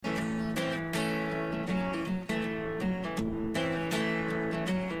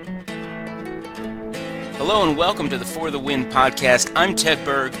Hello and welcome to the For the Win podcast. I'm Ted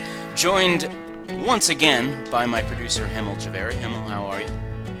Berg, joined once again by my producer, Himmel Javeri. Himmel, how are you?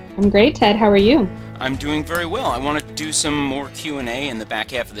 I'm great, Ted. How are you? I'm doing very well. I want to do some more Q&A in the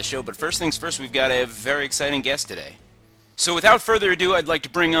back half of the show, but first things first, we've got a very exciting guest today. So without further ado, I'd like to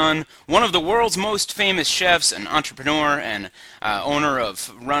bring on one of the world's most famous chefs, an entrepreneur and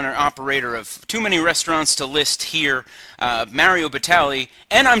operator of too many restaurants to list here, Mario Batali,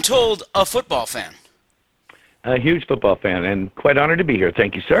 and I'm told a football fan. A huge football fan, and quite honored to be here.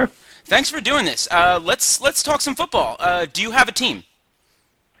 Thank you, sir. Thanks for doing this. Let's talk some football. Do you have a team?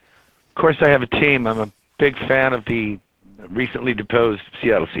 Of course, I have a team. I'm a big fan of the recently deposed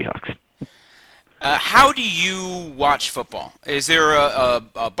Seattle Seahawks. How do you watch football? Is there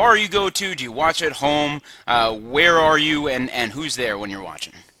a bar you go to? Do you watch at home? Where are you, and who's there when you're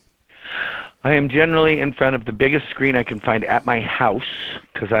watching? I am generally in front of the biggest screen I can find at my house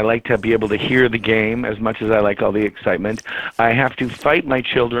because I like to be able to hear the game as much as I like all the excitement. I have to fight my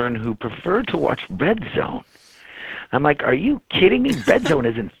children who prefer to watch Red Zone. I'm like, are you kidding me? Red Zone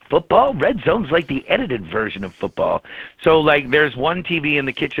isn't football. Red Zone's like the edited version of football. So, like, there's one TV in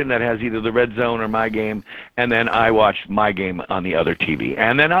the kitchen that has either the Red Zone or my game, and then I watch my game on the other TV.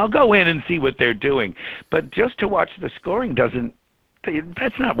 And then I'll go in and see what they're doing. But just to watch the scoring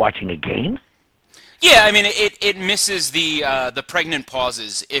that's not watching a game. Yeah, I mean, it misses the pregnant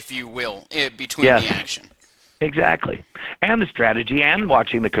pauses, if you will, between the action. Exactly. And the strategy, and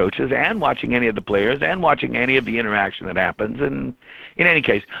watching the coaches, and watching any of the players, and watching any of the interaction that happens. And in any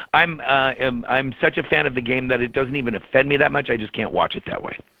case, I'm such a fan of the game that it doesn't even offend me that much. I just can't watch it that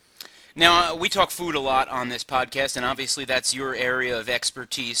way. Now, we talk food a lot on this podcast, and obviously that's your area of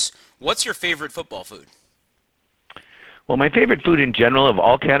expertise. What's your favorite football food? Well, my favorite food in general of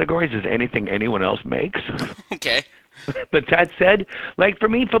all categories is anything anyone else makes. Okay. But that said, like for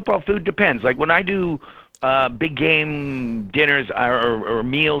me, football food depends. Like when I do big game dinners or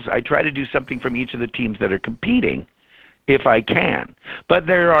meals, I try to do something from each of the teams that are competing if I can. But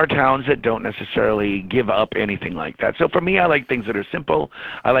there are towns that don't necessarily give up anything like that. So for me, I like things that are simple.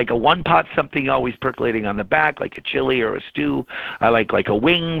 I like a one-pot something always percolating on the back, like a chili or a stew. I like a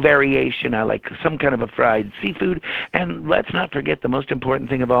wing variation. I like some kind of a fried seafood. And let's not forget the most important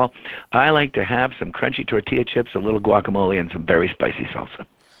thing of all, I like to have some crunchy tortilla chips, a little guacamole, and some very spicy salsa.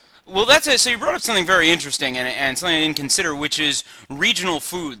 Well, so you brought up something very interesting and something I didn't consider, which is regional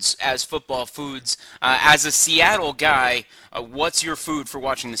foods as football foods. As a Seattle guy, what's your food for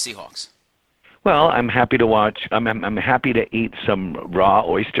watching the Seahawks? Well, I'm happy to watch. I'm happy to eat some raw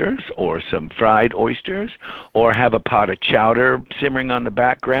oysters or some fried oysters or have a pot of chowder simmering on the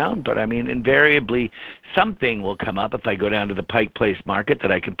background. But I mean, invariably, something will come up if I go down to the Pike Place Market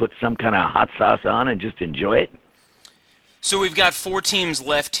that I can put some kind of hot sauce on and just enjoy it. So we've got 4 teams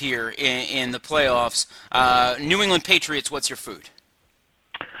left here in the playoffs. New England Patriots, what's your food?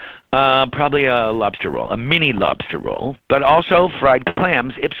 Probably a lobster roll, a mini lobster roll, but also fried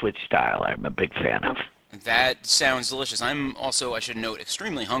clams, Ipswich style. I'm a big fan of. That sounds delicious. I'm also, I should note,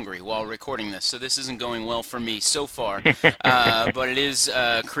 extremely hungry while recording this, so this isn't going well for me so far, but it is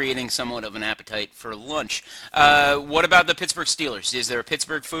creating somewhat of an appetite for lunch. What about the Pittsburgh Steelers? Is there a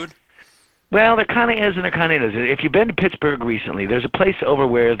Pittsburgh food? Well, there kind of is and there kind of isn't. If you've been to Pittsburgh recently, there's a place over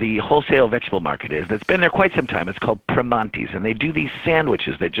where the wholesale vegetable market is that's been there quite some time. It's called Primanti's, and they do these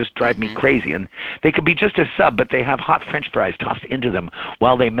sandwiches that just drive me crazy. And they could be just a sub, but they have hot French fries tossed into them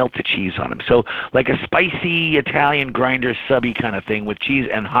while they melt the cheese on them. So like a spicy Italian grinder subby kind of thing with cheese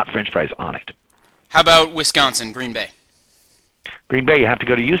and hot French fries on it. How about Wisconsin, Green Bay? Green Bay, you have to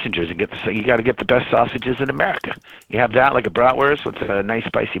go to Ustinger's and you got to get the best sausages in America. You have that like a bratwurst with a nice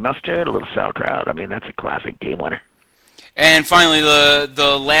spicy mustard, a little sauerkraut. I mean, that's a classic game winner. And finally,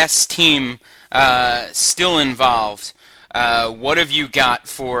 the last team still involved. What have you got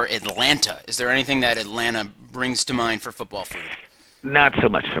for Atlanta? Is there anything that Atlanta brings to mind for football food? Not so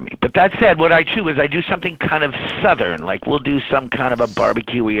much for me. But that said, what I do is I do something kind of southern, like we'll do some kind of a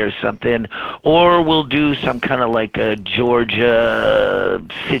barbecue or something, or we'll do some kind of like a Georgia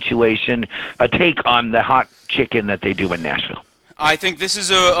situation, a take on the hot chicken that they do in Nashville. I think this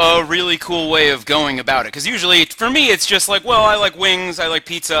is a really cool way of going about it, because usually, for me, it's just like, well, I like wings, I like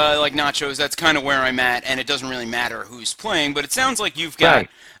pizza, I like nachos, that's kind of where I'm at, and it doesn't really matter who's playing, but it sounds like you've got... Right.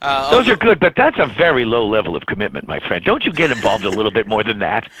 Those are good, but that's a very low level of commitment, my friend. Don't you get involved a little bit more than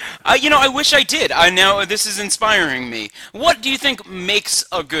that? I wish I did. Now this is inspiring me. What do you think makes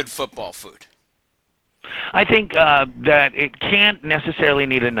a good football food? I think that it can't necessarily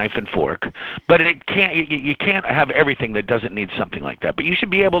need a knife and fork, but it can't. You can't have everything that doesn't need something like that. But you should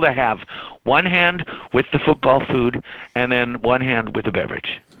be able to have one hand with the football food and then one hand with the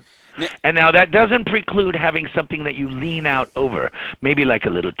beverage. And now that doesn't preclude having something that you lean out over, maybe like a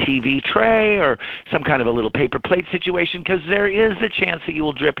little TV tray or some kind of a little paper plate situation, because there is a chance that you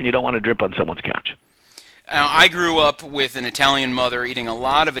will drip and you don't want to drip on someone's couch. I grew up with an Italian mother eating a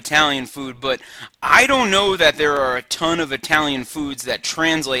lot of Italian food, but I don't know that there are a ton of Italian foods that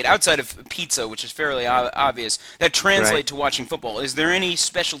translate, outside of pizza, which is fairly obvious, that translate Right. to watching football. Is there any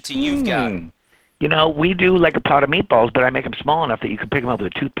specialty you've got? You know, we do like a pot of meatballs, but I make them small enough that you can pick them up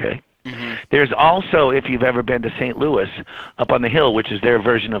with a toothpick. Mm-hmm. There's also, if you've ever been to St. Louis, up on the hill, which is their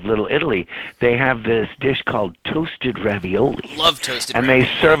version of Little Italy, they have this dish called toasted ravioli. Love toasted And ravioli.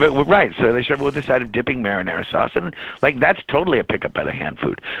 they serve it with, right, so they serve it with a side of dipping marinara sauce. And, like, that's totally a pick-up by the hand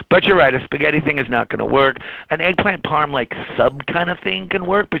food. But you're right, a spaghetti thing is not going to work. An eggplant parm, like, sub kind of thing can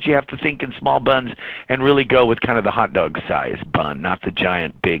work, but you have to think in small buns and really go with kind of the hot dog size bun, not the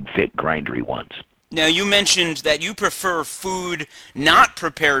giant, big, thick, grindery ones. Now, you mentioned that you prefer food not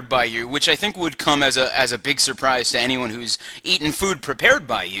prepared by you, which I think would come as a big surprise to anyone who's eaten food prepared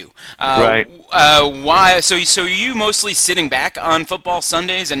by you. Right. Why? So are you mostly sitting back on football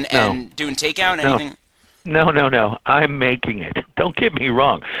Sundays and doing takeout and No. anything? No. I'm making it. Don't get me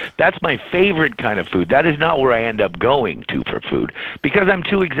wrong. That's my favorite kind of food. That is not where I end up going to for food because I'm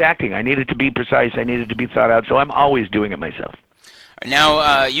too exacting. I need it to be precise. I need it to be thought out. So I'm always doing it myself.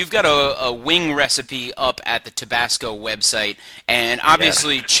 Now, you've got a wing recipe up at the Tabasco website, and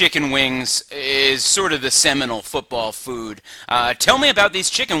obviously chicken wings is sort of the seminal football food. Tell me about these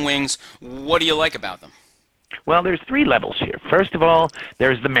chicken wings. What do you like about them? Well, there's 3 levels here. First of all,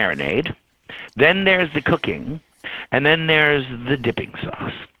 there's the marinade. Then there's the cooking. And then there's the dipping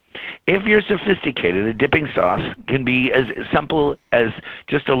sauce. If you're sophisticated, a dipping sauce can be as simple as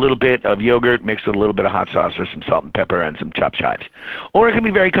just a little bit of yogurt mixed with a little bit of hot sauce or some salt and pepper and some chopped chives. Or it can be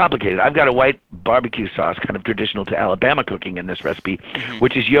very complicated. I've got a white barbecue sauce, kind of traditional to Alabama cooking in this recipe,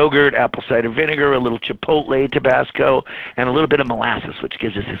 which is yogurt, apple cider vinegar, a little chipotle Tabasco, and a little bit of molasses, which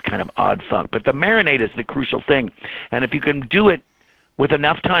gives us this kind of odd funk. But the marinade is the crucial thing. And if you can do it with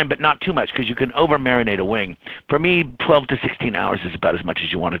enough time, but not too much, because you can over-marinate a wing. For me, 12 to 16 hours is about as much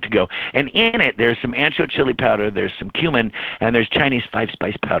as you want it to go. And in it, there's some ancho chili powder, there's some cumin, and there's Chinese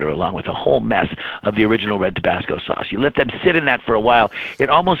 5-spice powder, along with a whole mess of the original red Tabasco sauce. You let them sit in that for a while. It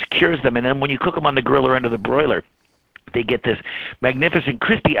almost cures them, and then when you cook them on the grill or under the broiler, they get this magnificent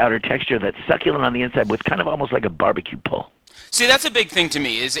crispy outer texture that's succulent on the inside with kind of almost like a barbecue pull. See, that's a big thing to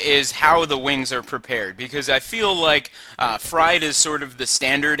me, is how the wings are prepared, because I feel like fried is sort of the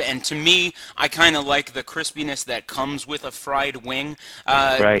standard, and to me, I kind of like the crispiness that comes with a fried wing.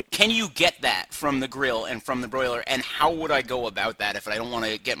 Right. Can you get that from the grill and from the broiler, and how would I go about that if I don't want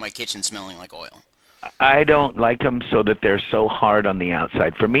to get my kitchen smelling like oil? I don't like them so that they're so hard on the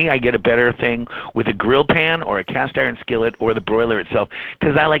outside. For me, I get a better thing with a grill pan or a cast iron skillet or the broiler itself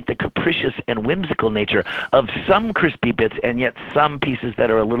because I like the capricious and whimsical nature of some crispy bits and yet some pieces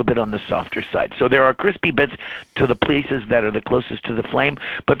that are a little bit on the softer side. So there are crispy bits to the pieces that are the closest to the flame,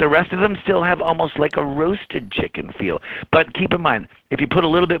 but the rest of them still have almost like a roasted chicken feel. But keep in mind, if you put a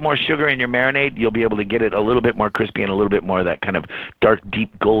little bit more sugar in your marinade, you'll be able to get it a little bit more crispy and a little bit more of that kind of dark,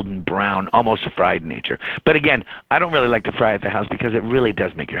 deep golden brown, almost fried nature. But again, I don't really like to fry at the house because it really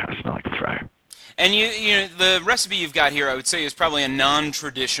does make your house smell like a fryer. And you know, the recipe you've got here, I would say, is probably a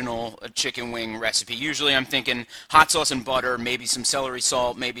non-traditional chicken wing recipe. Usually I'm thinking hot sauce and butter, maybe some celery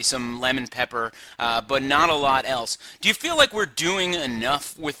salt, maybe some lemon pepper, but not a lot else. Do you feel like we're doing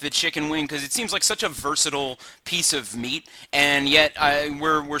enough with the chicken wing? Because it seems like such a versatile piece of meat, and yet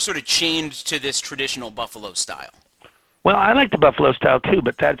we're sort of chained to this traditional buffalo style. Well, I like the buffalo style too,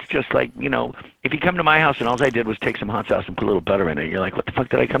 but that's just like, you know, if you come to my house and all I did was take some hot sauce and put a little butter in it, you're like, what the fuck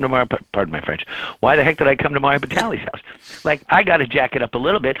did I come to Mario, pardon my French, why the heck did I come to Mario Batali's house? Like, I got to jack it up a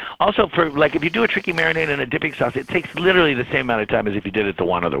little bit. Also, for like, if you do a tricky marinade and a dipping sauce, it takes literally the same amount of time as if you did it the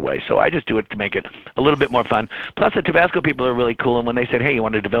one other way. So I just do it to make it a little bit more fun. Plus, the Tabasco people are really cool, and when they said, hey, you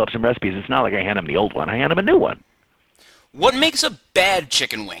want to develop some recipes, it's not like I hand them the old one. I hand them a new one. What makes a bad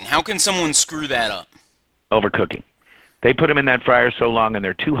chicken wing? How can someone screw that up? Overcooking. They put them in that fryer so long and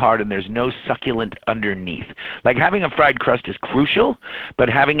they're too hard and there's no succulent underneath. Like having a fried crust is crucial, but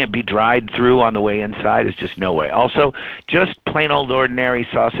having it be dried through on the way inside is just no way. Also, just plain old ordinary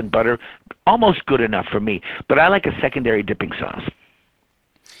sauce and butter, almost good enough for me. But I like a secondary dipping sauce.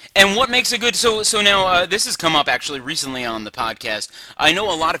 And what makes a good, so now this has come up actually recently on the podcast. I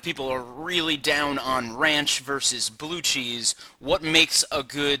know a lot of people are really down on ranch versus blue cheese. What makes a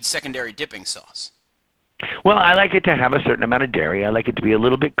good secondary dipping sauce? Well, I like it to have a certain amount of dairy. I like it to be a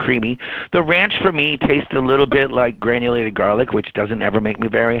little bit creamy. The ranch for me tastes a little bit like granulated garlic, which doesn't ever make me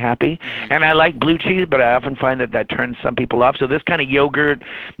very happy. And I like blue cheese, but I often find that turns some people off. So this kind of yogurt,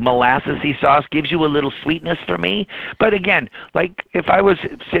 molassesy sauce gives you a little sweetness for me. But again, like if I was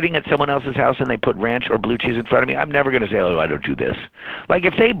sitting at someone else's house and they put ranch or blue cheese in front of me, I'm never going to say, oh, I don't do this. Like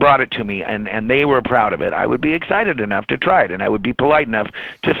if they brought it to me and they were proud of it, I would be excited enough to try it, and I would be polite enough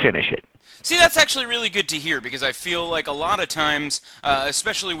to finish it. See, that's actually really good to hear because I feel like a lot of times,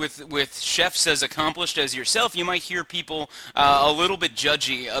 especially with chefs as accomplished as yourself, you might hear people a little bit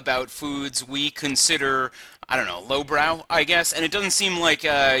judgy about foods we consider, I don't know, lowbrow, I guess, and it doesn't seem like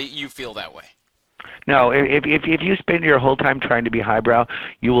you feel that way. No, if you spend your whole time trying to be highbrow,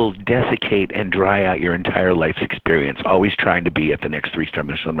 you will desiccate and dry out your entire life's experience, always trying to be at the next three-star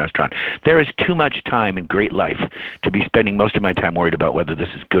Michelin restaurant. There is too much time in great life to be spending most of my time worried about whether this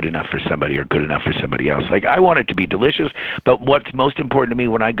is good enough for somebody or good enough for somebody else. Like, I want it to be delicious, but what's most important to me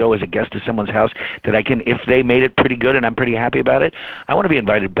when I go as a guest to someone's house, that I can, if they made it pretty good and I'm pretty happy about it, I want to be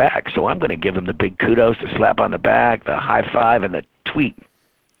invited back. So I'm going to give them the big kudos, the slap on the back, the high five, and the tweet.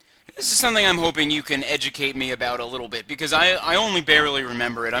 This is something I'm hoping you can educate me about a little bit because I only barely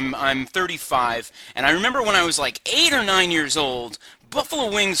remember it. I'm 35, and I remember when I was like 8 or 9 years old,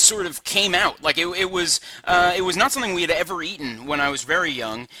 buffalo wings sort of came out. Like it was not something we had ever eaten when I was very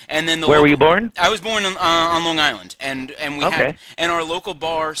young. And then Where were you born? I was born on Long Island, and we Okay. had, and our local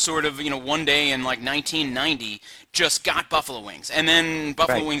bar sort of, one day in like 1990 just got buffalo wings, and then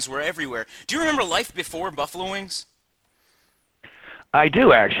buffalo Right. wings were everywhere. Do you remember life before buffalo wings? I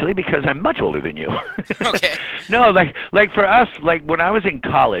do, actually, because I'm much older than you. Okay. No, like for us, like when I was in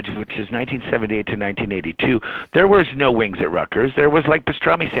college, which is 1978 to 1982, there was no wings at Rutgers. There was like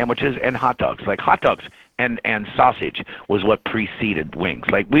pastrami sandwiches and hot dogs. Like hot dogs and sausage was what preceded wings.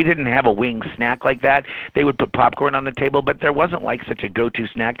 Like we didn't have a wing snack like that. They would put popcorn on the table, but there wasn't like such a go-to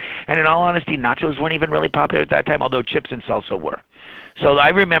snack. And in all honesty, nachos weren't even really popular at that time, although chips and salsa were. So I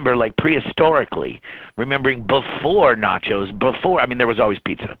remember, like, prehistorically, remembering before nachos, I mean, there was always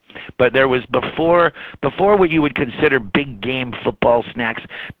pizza, but there was before what you would consider big game football snacks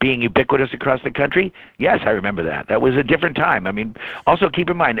being ubiquitous across the country. Yes, I remember that. That was a different time. I mean, also keep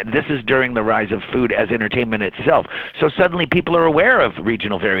in mind, this is during the rise of food as entertainment itself. So suddenly people are aware of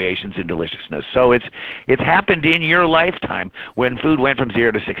regional variations in deliciousness. So it's happened in your lifetime when food went from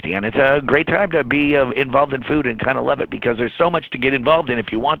 0 to 60. And it's a great time to be involved in food and kind of love it because there's so much to get involved in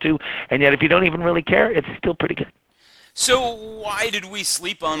if you want to, and yet if you don't even really care, it's still pretty good. So why did we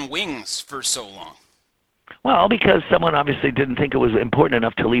sleep on wings for so long? Well, because someone obviously didn't think it was important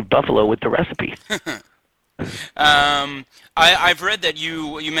enough to leave buffalo with the recipe. I've read that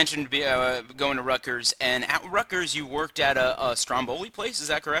you mentioned going to Rutgers, and at Rutgers you worked at a Stromboli place. Is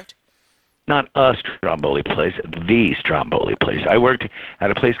that correct? Not a Stromboli place, the Stromboli place. I worked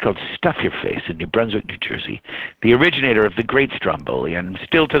at a place called Stuff Your Face in New Brunswick, New Jersey, the originator of the great Stromboli, and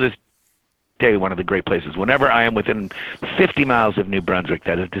still to this day one of the great places. Whenever I am within 50 miles of New Brunswick,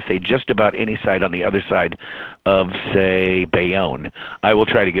 that is to say just about any side on the other side of, say, Bayonne, I will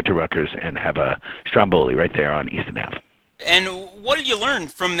try to get to Rutgers and have a Stromboli right there on Easton Ave. And what did you learn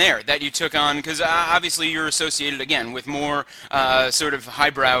from there that you took on? Because obviously you're associated again with more sort of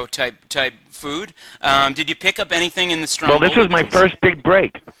highbrow type food. Did you pick up anything in the Stromboli? Well, this was my first big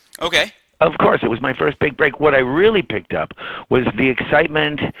break. Okay. Of course, it was my first big break. What I really picked up was the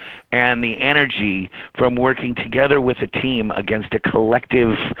excitement and the energy from working together with a team against a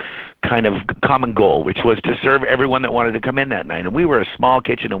collective kind of common goal, which was to serve everyone that wanted to come in that night. And we were a small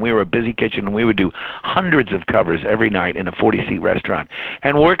kitchen, and we were a busy kitchen, and we would do hundreds of covers every night in a 40-seat restaurant.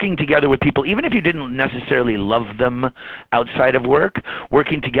 And working together with people, even if you didn't necessarily love them outside of work,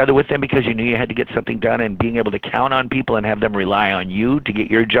 working together with them because you knew you had to get something done, and being able to count on people and have them rely on you to get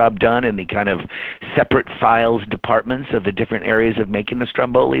your job done in the kind of separate files departments of the different areas of making the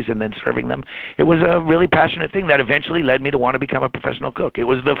Strombolis and then serving them. It was a really passionate thing that eventually led me to want to become a professional cook. It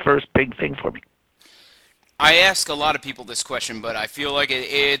was the first big thing for me. I ask a lot of people this question, but I feel like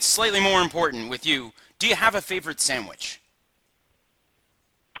it's slightly more important with you. Do you have a favorite sandwich?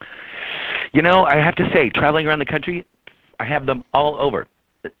 You know, I have to say, traveling around the country, I have them all over.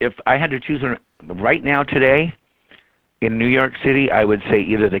 If I had to choose one right now today, in New York City, I would say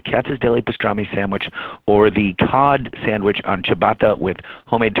either the Katz's Deli pastrami sandwich or the cod sandwich on ciabatta with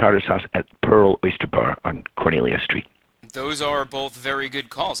homemade tartar sauce at Pearl Oyster Bar on Cornelia Street. Those are both very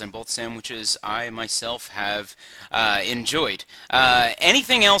good calls, and both sandwiches I myself have enjoyed.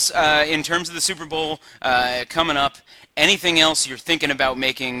 Anything else in terms of the Super Bowl coming up? Anything else you're thinking about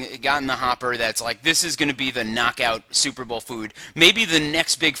making, got in the hopper that's like, this is going to be the knockout Super Bowl food? Maybe the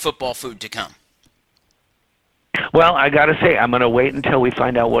next big football food to come? Well, I got to say, I'm going to wait until we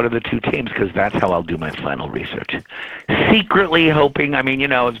find out what are the two teams because that's how I'll do my final research. Secretly hoping, I mean,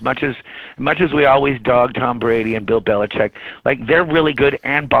 as much as we always dog Tom Brady and Bill Belichick, like they're really good,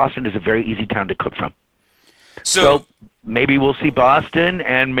 and Boston is a very easy town to cook from. So maybe we'll see Boston,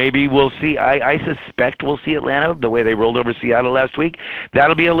 and maybe we'll see. I suspect we'll see Atlanta the way they rolled over Seattle last week.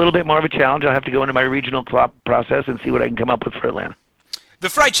 That'll be a little bit more of a challenge. I'll have to go into my regional process and see what I can come up with for Atlanta. The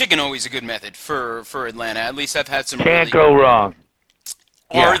fried chicken always a good method for Atlanta. At least I've had some. Can't go wrong.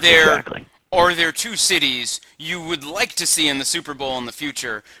 Are there exactly. Are there two cities you would like to see in the Super Bowl in the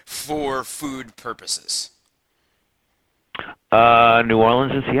future for food purposes? New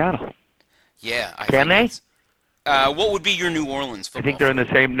Orleans and Seattle. Yeah, Can they? What would be your New Orleans football? I think they're in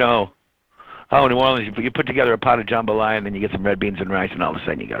the same. No. Oh, New Orleans. You put together a pot of jambalaya, and then you get some red beans and rice, and all of a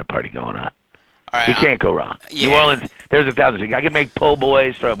sudden you got a party going on. All right, You can't go wrong. yeah. New Orleans, there's 1,000. I can make po'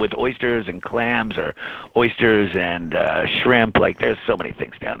 boys with oysters and clams, or oysters and shrimp. Like, there's so many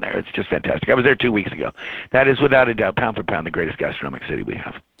things down there. It's just fantastic. I was there 2 weeks ago. That is, without a doubt, pound for pound, the greatest gastronomic city we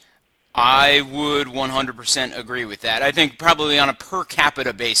have. I would 100% agree with that. I think probably on a per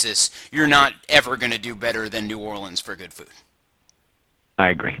capita basis, you're not ever going to do better than New Orleans for good food. I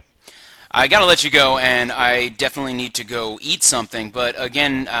agree. I got to let you go, and I definitely need to go eat something. But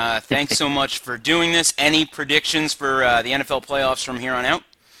again, thanks so much for doing this. Any predictions for the NFL playoffs from here on out?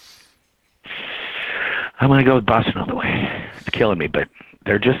 I'm going to go with Boston all the way. It's killing me, but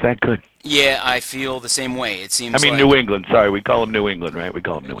they're just that good. Yeah, I feel the same way. It seems. I mean, like... New England. Sorry, we call them New England, right? We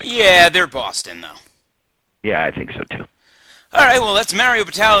call them New England. Yeah, they're Boston, though. Yeah, I think so, too. All right, well, that's Mario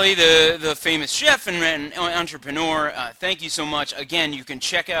Batali, the famous chef and entrepreneur. Thank you so much. Again, you can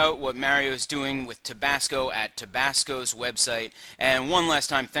check out what Mario is doing with Tabasco at Tabasco's website. And one last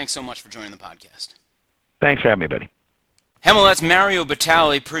time, thanks so much for joining the podcast. Thanks for having me, buddy. Hemel, that's Mario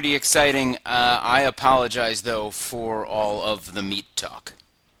Batali. Pretty exciting. I apologize, though, for all of the meat talk.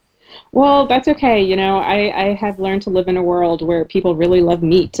 Well, that's okay. I have learned to live in a world where people really love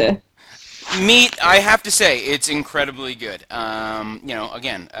meat. Meat, I have to say, it's incredibly good.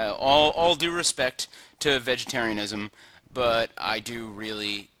 Again, all due respect to vegetarianism, but I do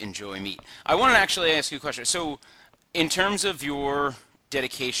really enjoy meat. I want to actually ask you a question. So, in terms of your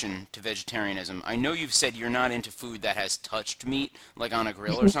dedication to vegetarianism, I know you've said you're not into food that has touched meat, like on a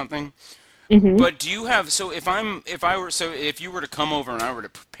grill or something. Mm-hmm. But do you have? So, if you were to come over and I were to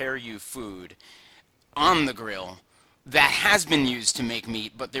prepare you food on the grill that has been used to make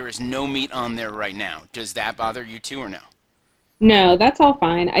meat, but there is no meat on there right now. Does that bother you too, or no? No, that's all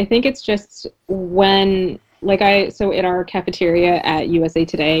fine. I think it's just when, so at our cafeteria at USA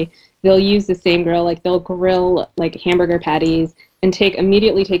Today, they'll use the same grill. Like, they'll grill, like, hamburger patties and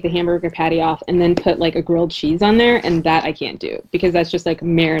immediately take the hamburger patty off and then put, like, a grilled cheese on there, and that I can't do because that's just, like,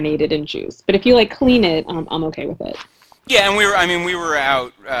 marinated in juice. But if you, like, clean it, I'm okay with it. Yeah, and we were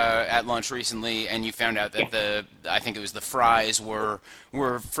out at lunch recently, and you found out that I think it was the fries were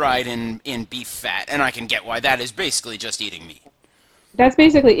fried in beef fat, and I can get why that is basically just eating meat. That's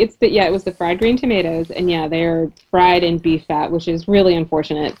basically, it was the fried green tomatoes, and yeah, they're fried in beef fat, which is really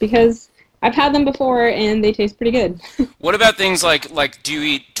unfortunate because I've had them before and they taste pretty good. What about things like do you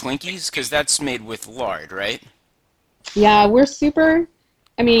eat Twinkies? Because that's made with lard, right? Yeah,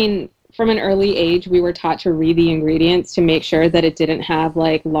 from an early age, we were taught to read the ingredients to make sure that it didn't have,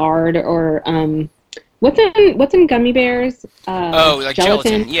 like, lard or, what's in gummy bears? Like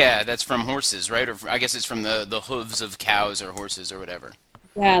gelatin. Yeah, that's from horses, right? Or I guess it's from the hooves of cows or horses or whatever.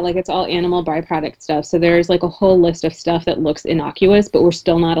 Yeah, like, it's all animal byproduct stuff. So there's, like, a whole list of stuff that looks innocuous, but we're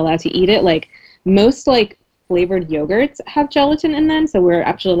still not allowed to eat it. Like, most, like, flavored yogurts have gelatin in them, so we're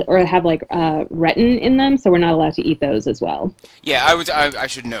actually, or have, like, retin in them, so we're not allowed to eat those as well. Yeah, I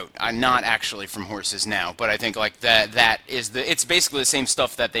should note, I'm not actually from horses now, but I think, like, it's basically the same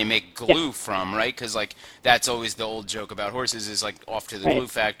stuff that they make glue from, right? Because, like, that's always the old joke about horses is, like, off to the glue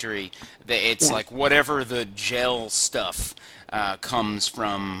factory. It's like whatever the gel stuff comes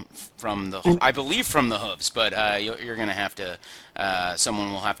from I believe from the hooves, but you're gonna have to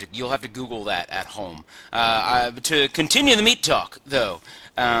you'll have to Google that at home. To continue the meat talk, though,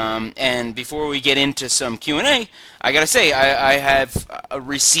 and before we get into some Q&A, I gotta say I have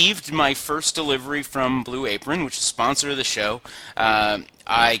received my first delivery from Blue Apron, which is a sponsor of the show.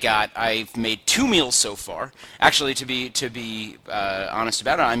 I've made 2 meals so far. Actually, to be honest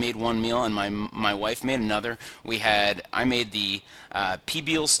about it, I made 1 meal and my wife made another. I made the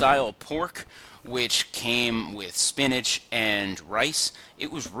PBL style pork, which came with spinach and rice.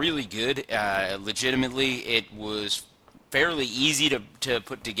 It was really good. Legitimately, it was fairly easy to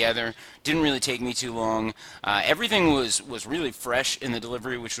put together. Didn't really take me too long. Everything was really fresh in the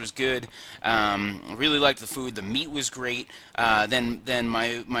delivery, which was good. Really liked the food. The meat was great. Then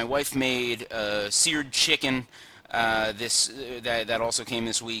my wife made seared chicken. That also came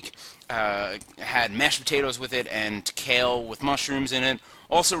this week. Had mashed potatoes with it and kale with mushrooms in it.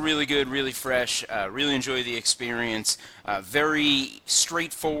 Also really good, really fresh. Really enjoy the experience. Very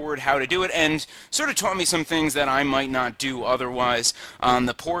straightforward how to do it, and sort of taught me some things that I might not do otherwise. On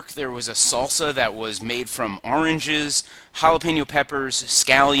the pork, there was a salsa that was made from oranges, jalapeno peppers,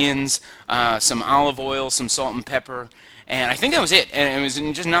 scallions, some olive oil, some salt and pepper. And I think that was it. And it was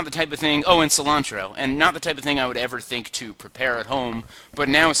just not the type of thing, oh, and cilantro, and not the type of thing I would ever think to prepare at home. But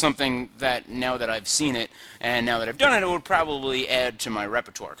now it's something that, now that I've seen it, and now that I've done it, it would probably add to my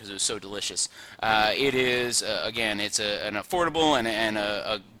repertoire because it was so delicious. It is, again, it's an affordable and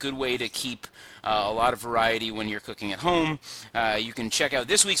a good way to keep a lot of variety when you're cooking at home. You can check out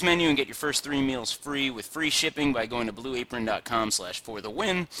this week's menu and get your first 3 meals free with free shipping by going to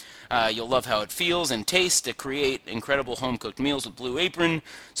blueapron.com/forthewin. You'll love how it feels and tastes to create incredible home-cooked meals with Blue Apron.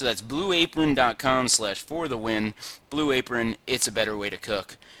 So that's blueapron.com/forthewin. Blue Apron, it's a better way to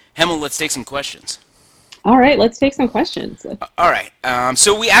cook. Hemel, let's take some questions. All right, let's take some questions. All right.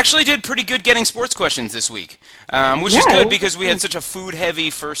 So we actually did pretty good getting sports questions this week, which is good because we had such a food-heavy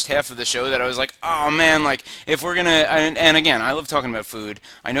first half of the show that I was like, oh, man, like, if we're going to, and again, I love talking about food.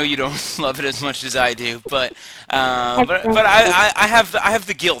 I know you don't love it as much as I do, but I have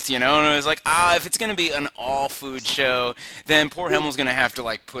the guilt, you know, and I was like, if it's going to be an all-food show, then poor Hemel's going to have to,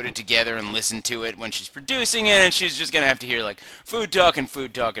 like, put it together and listen to it when she's producing it, and she's just going to have to hear, like, food talk and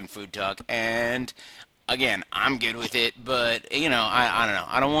food talk and food talk, and again, I'm good with it, but, you know, I don't know.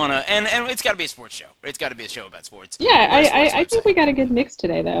 I don't want to, and it's got to be a sports show. It's got to be a show about sports. Yeah, I think we got a good mix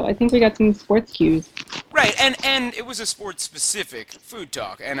today, though. I think we got some sports cues. Right, and it was a sports-specific food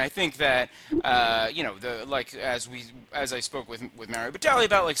talk, and I think that, you know, as I spoke with Mario Batali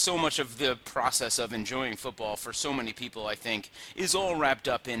about, like, so much of the process of enjoying football for so many people, I think, is all wrapped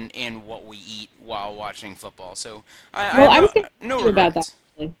up in what we eat while watching football. So I was going to no ask you about that.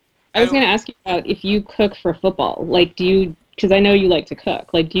 I was going to ask you about if you cook for football. Like, do you, because I know you like to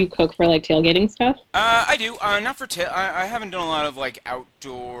cook, like, do you cook for, like, tailgating stuff? I do. Not for I haven't done a lot of, like,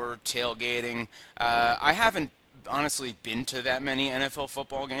 outdoor tailgating. I haven't honestly been to that many NFL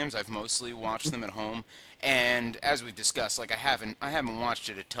football games. I've mostly watched them at home. And as we've discussed, like, I haven't watched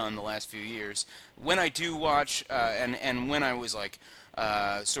it a ton the last few years. When I do watch, and when I was, like,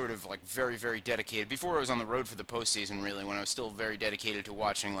 sort of, like, very, very dedicated, before I was on the road for the postseason, really, when I was still very dedicated to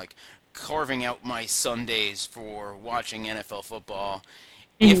watching, like, carving out my Sundays for watching NFL football.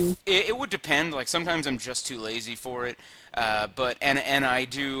 If it would depend, like, sometimes I'm just too lazy for it, but I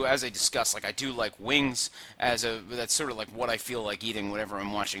do, as I discussed, like, I do like wings that's sort of like what I feel like eating whenever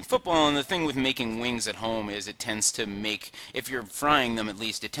I'm watching football. And the thing with making wings at home is it tends to make, if you're frying them at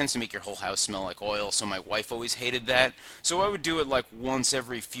least, it tends to make your whole house smell like oil. So my wife always hated that. So I would do it like once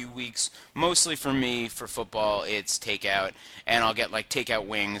every few weeks. Mostly for me, for football, it's takeout, and I'll get like takeout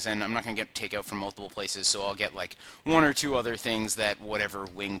wings, and I'm not gonna get takeout from multiple places, so I'll get like 1 or 2 other things that whatever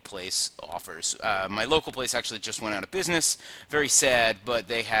wing place offers. My local place actually just went out of business. Very sad, but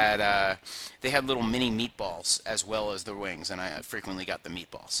they had little mini meatballs as well as the wings, and I frequently got the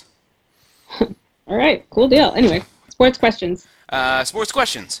meatballs. All right, cool deal. Anyway, sports questions. Sports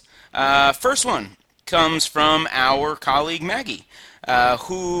questions. First one comes from our colleague Maggie,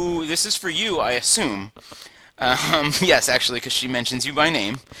 who, this is for you, I assume. Yes, actually, because she mentions you by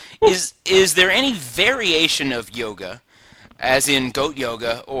name. Is there any variation of yoga, as in goat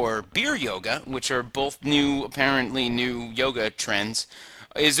yoga or beer yoga, which are both apparently new yoga trends?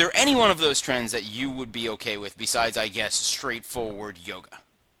 Is there any one of those trends that you would be okay with besides, I guess, straightforward yoga?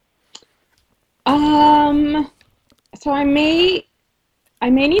 So I may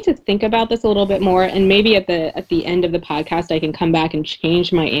need to think about this a little bit more, and maybe at the end of the podcast I can come back and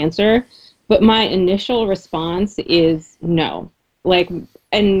change my answer. But my initial response is no. Like,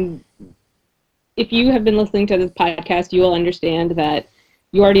 and if you have been listening to this podcast, you will understand that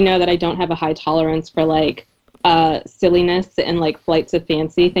you already know that I don't have a high tolerance for, like, silliness and, like, flights of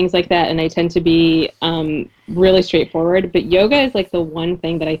fancy, things like that, and I tend to be really straightforward. But yoga is, like, the one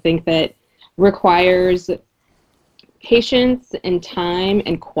thing that I think that requires patience and time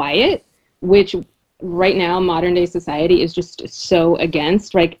and quiet, which right now modern day society is just so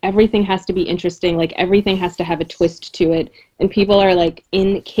against. Like, everything has to be interesting, like, everything has to have a twist to it, and people are, like,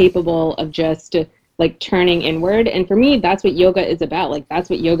 incapable of just, like, turning inward. And for me, that's what yoga is about. Like, that's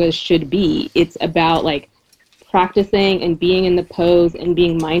what yoga should be. It's about, like, practicing and being in the pose and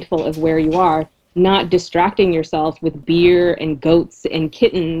being mindful of where you are. not distracting yourself with beer and goats and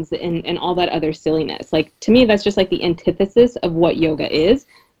kittens and all that other silliness. Like to me, that's just like the antithesis of what yoga is.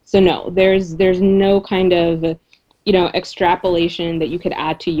 So no, there's no kind of extrapolation that you could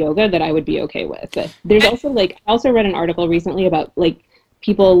add to yoga that I would be okay with. But there's also like I also read an article recently about like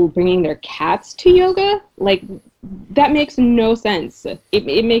people bringing their cats to yoga. Like that makes no sense.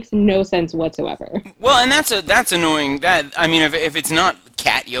 It makes no sense whatsoever. Well, and that's annoying. That I mean, if it's not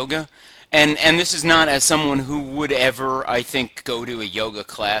cat yoga, and this is not as someone who would ever, I think, go to a yoga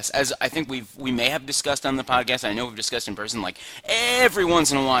class, as I think we may have discussed on the podcast. I know we've discussed in person. Like every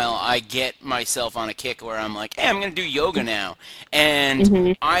once in a while, I get myself on a kick where I'm like, hey, I'm gonna do yoga now, and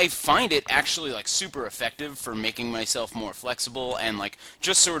Hmm. I find it actually like super effective for making myself more flexible and like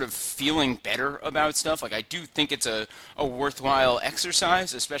just sort of feeling better about stuff. Like I do think it's a worthwhile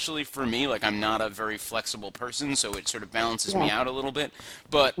exercise, especially for me. Like I'm not a very flexible person, so it sort of balances me Yeah. out a little bit.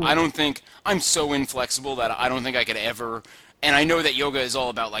 But I don't think I'm so inflexible that I don't think I could ever. And I know that yoga is all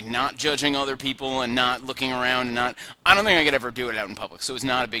about like not judging other people and not looking around and not. I don't think I could ever do it out in public, so it's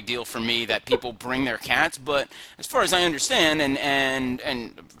not a big deal for me that people bring their cats. But as far as I understand,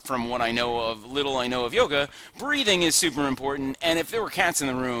 and from what I know of, little I know of yoga, breathing is super important. And if there were cats in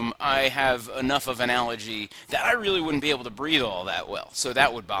the room, I have enough of an allergy that I really wouldn't be able to breathe all that well. So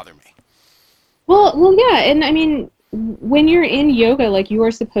that would bother me. Well, yeah, and I mean, when you're in yoga, like you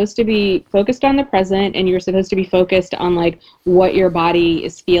are supposed to be focused on the present, and you're supposed to be focused on like what your body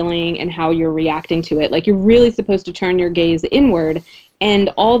is feeling and how you're reacting to it. Like you're really supposed to turn your gaze inward, and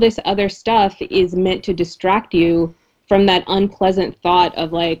all this other stuff is meant to distract you from that unpleasant thought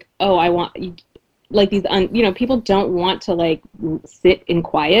of like, oh, I want like these people don't want to like sit in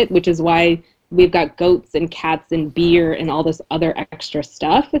quiet, which is why we've got goats and cats and beer and all this other extra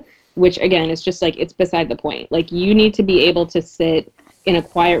stuff, which again is just like it's beside the point. Like you need to be able to sit in a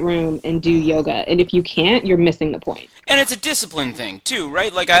quiet room and do yoga, and if you can't, you're missing the point. And it's a discipline thing too,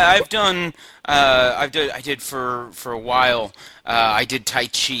 right? Like I've done, I did for a while. I did Tai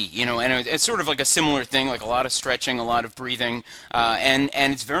Chi, and it's sort of like a similar thing, like a lot of stretching, a lot of breathing, and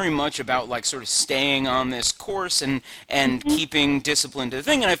it's very much about like sort of staying on this course and keeping discipline to the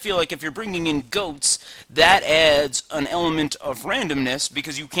thing. And I feel like if you're bringing in goats, that adds an element of randomness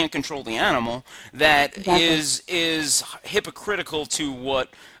because you can't control the animal. That Exactly. is hypocritical to what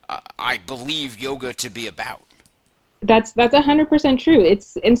I believe yoga to be about. That's 100% true.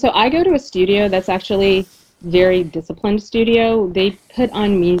 It's and so I go to a studio that's actually very disciplined studio. They put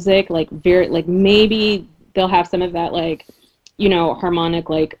on music like very like maybe they'll have some of that like harmonic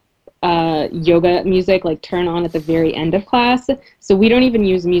like yoga music like turn on at the very end of class. So we don't even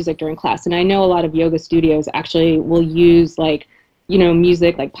use music during class. And I know a lot of yoga studios actually will use like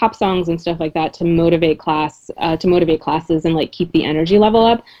music like pop songs and stuff like that to motivate classes and like keep the energy level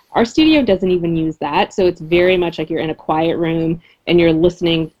up. Our studio doesn't even use that, so it's very much like you're in a quiet room and you're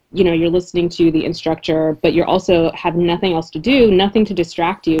listening. You're listening to the instructor, but you're also have nothing else to do, nothing to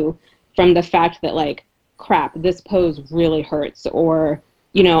distract you from the fact that like, crap, this pose really hurts, or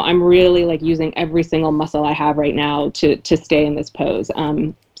I'm really like using every single muscle I have right now to stay in this pose.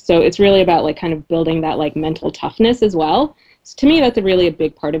 So it's really about like kind of building that like mental toughness as well. So to me, that's really a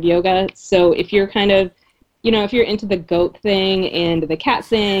big part of yoga. So if you're kind of if you're into the goat thing and the cat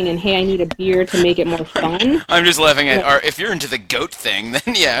thing and hey, I need a beer to make it more fun. I'm just laughing at, Yeah. or if you're into the goat thing, then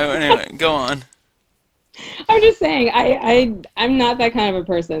yeah, anyway, go on. I'm just saying, I'm not that kind of a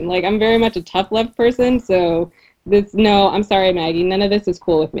person. Like I'm very much a tough love person, so no, I'm sorry, Maggie, none of this is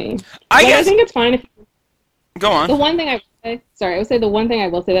cool with me. I Like I guess, think it's fine if go on. the one thing I would say, sorry, I would say the one thing I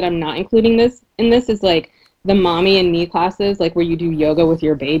will say that I'm not including this is like the mommy and me classes, like where you do yoga with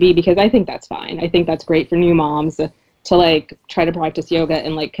your baby, because I think that's fine. I think that's great for new moms to like try to practice yoga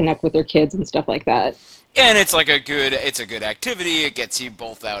and like connect with their kids and stuff like that. And it's like it's a good activity. It gets you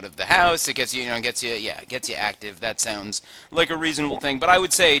both out of the house. It gets you, it gets you active. That sounds like a reasonable thing. But I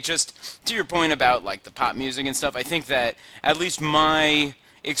would say, just to your point about like the pop music and stuff, I think that at least my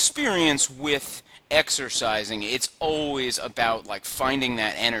experience with exercising, it's always about like finding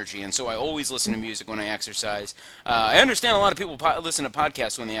that energy. And so I always listen to music when I exercise. I understand a lot of people listen to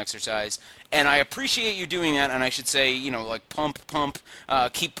podcasts when they exercise, and I appreciate you doing that. And I should say, like pump, pump,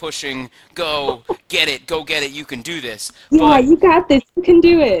 keep pushing, go get it. You can do this. Yeah, But you got this. You can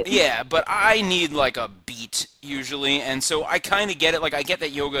do it. yeah, but I need like a beat usually, and so I kind of get it. Like I get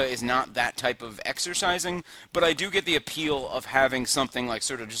that yoga is not that type of exercising, but I do get the appeal of having something like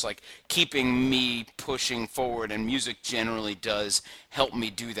sort of just like keeping me pushing forward, and music generally does help me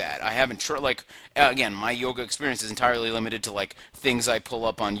do that. I haven't tried, like, again, my yoga experience is entirely limited to like things I pull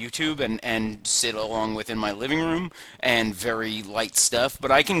up on YouTube and sit along with in my living room and very light stuff.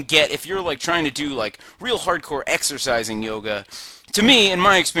 But I can get, if you're like trying to do like real hardcore exercising yoga, to me, in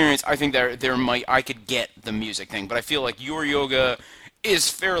my experience, I think there might I could get the music thing, but I feel like your yoga is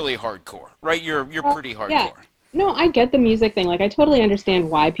fairly hardcore, right? You're pretty Yeah. hardcore. No, I get the music thing. Like, I totally understand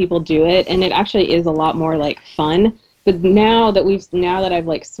why people do it, and it actually is a lot more like fun. But now that I've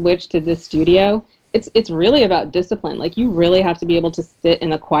like switched to this studio, it's really about discipline. Like, you really have to be able to sit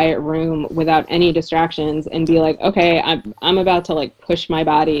in a quiet room without any distractions and be like, okay, I'm about to like push my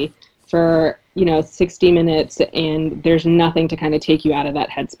body for 60 minutes, and there's nothing to kind of take you out of that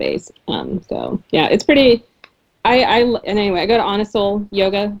headspace. So yeah, it's pretty. And anyway, I go to Honest Soul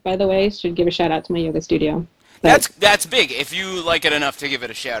Yoga, by the way. Should give a shout out to my yoga studio. But That's big. If you like it enough to give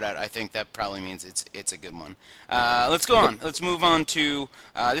it a shout out, I think that probably means it's a good one. Let's go on. Let's move on to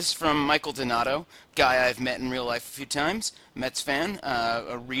this is from Michael Donato, guy I've met in real life a few times, Mets fan,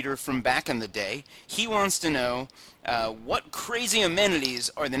 a reader from back in the day. He wants to know what crazy amenities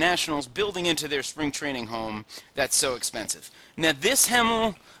are the Nationals building into their spring training home that's so expensive. Now this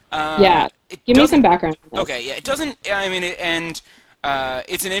Hemel, yeah, it give me some doesn't. background on this. Okay, yeah, it doesn't. I mean,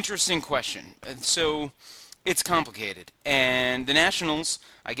 it's an interesting question. So it's complicated. And the Nationals,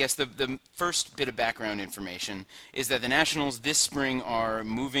 I guess the first bit of background information is that the Nationals this spring are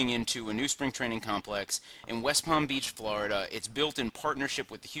moving into a new spring training complex in West Palm Beach, Florida. It's built in partnership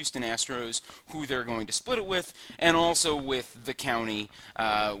with the Houston Astros, who they're going to split it with, and also with the county,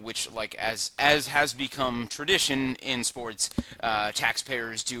 which, like as has become tradition in sports,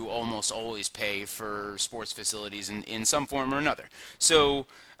 taxpayers do almost always pay for sports facilities in some form or another. So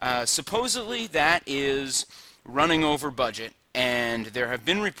supposedly that is running over budget, and there have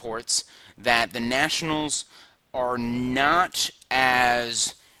been reports that the Nationals are not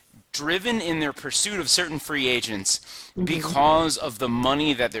as driven in their pursuit of certain free agents because of the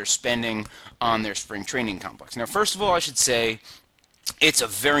money that they're spending on their spring training complex. Now, first of all, I should say it's a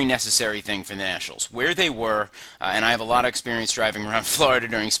very necessary thing for the Nationals. Where they were, and I have a lot of experience driving around Florida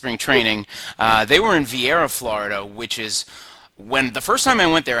during spring training, they were in Vieira, Florida, which is when the first time I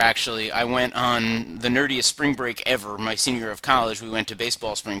went there, actually, I went on the nerdiest spring break ever. My senior year of college, we went to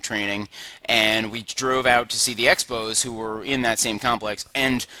baseball spring training, and we drove out to see the Expos, who were in that same complex.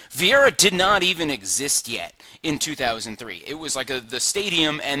 And Vieira did not even exist yet in 2003. It was like the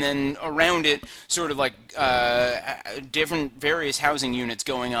stadium, and then around it, sort of like different various housing units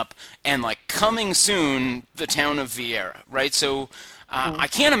going up, and like coming soon, the town of Vieira, right? So I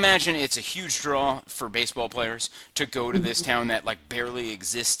can't imagine it's a huge draw for baseball players to go to this town that like barely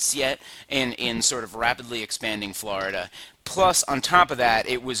exists yet in sort of rapidly expanding Florida. Plus, on top of that,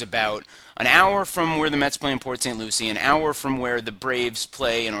 it was about an hour from where the Mets play in Port St. Lucie, an hour from where the Braves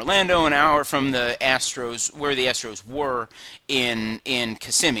play in Orlando, an hour from the Astros, where the Astros were in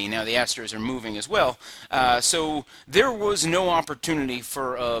Kissimmee. Now the Astros are moving as well, so there was no opportunity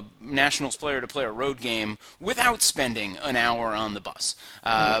for a Nationals player to play a road game without spending an hour on the bus.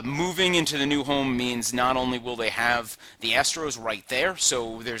 Moving into the new home means not only will they have the Astros right there,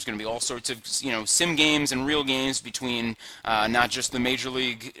 so there's going to be all sorts of sim games and real games between not just the Major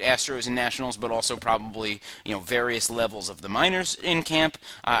League Astros and Nationals, but also probably various levels of the minors in camp.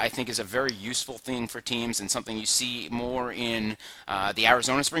 I think is a very useful thing for teams and something you see more in the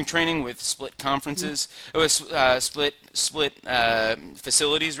Arizona spring training with split conferences, split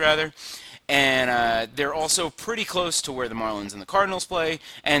facilities rather. And they're also pretty close to where the Marlins and the Cardinals play,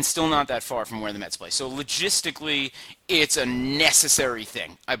 and still not that far from where the Mets play. So logistically, it's a necessary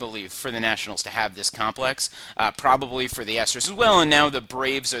thing, I believe, for the Nationals to have this complex, probably for the Astros as well. And now the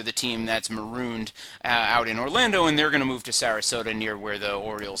Braves are the team that's marooned out in Orlando, and they're going to move to Sarasota near where the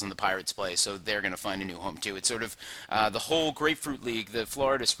Orioles and the Pirates play, so they're going to find a new home too. It's sort of the whole Grapefruit League, the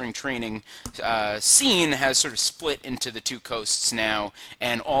Florida spring training scene has sort of split into the two coasts now,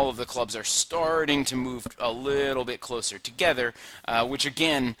 and all of the clubs are starting to move a little bit closer together, which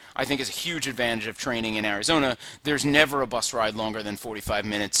again, I think is a huge advantage of training in Arizona. There's never a bus ride longer than 45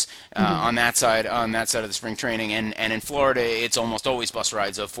 minutes on that side of the spring training, and in Florida it's almost always bus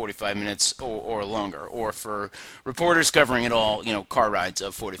rides of 45 minutes or longer, or for reporters covering it all, car rides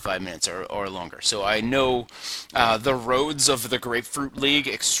of 45 minutes or longer. So I know the roads of the Grapefruit League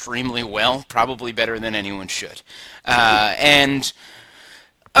extremely well, probably better than anyone should. And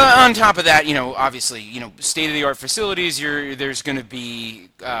On top of that, obviously, state-of-the-art facilities. There's going to be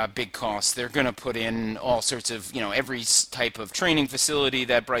big costs. They're going to put in all sorts of, every type of training facility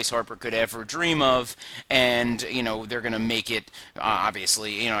that Bryce Harper could ever dream of, and they're going to make it.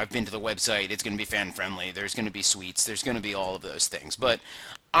 Obviously, I've been to the website. It's going to be fan-friendly. There's going to be suites. There's going to be all of those things. But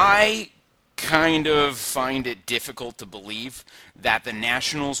I kind of find it difficult to believe that the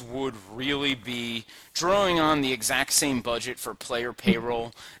Nationals would really be drawing on the exact same budget for player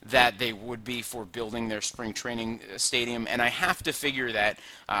payroll that they would be for building their spring training stadium. And I have to figure that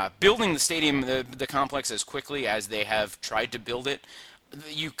building the stadium, the complex, as quickly as they have tried to build it,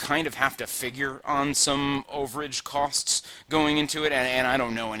 you kind of have to figure on some overage costs going into it, and I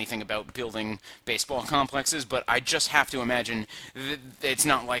don't know anything about building baseball complexes, but I just have to imagine it's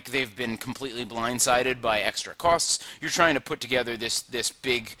not like they've been completely blindsided by extra costs. You're trying to put together this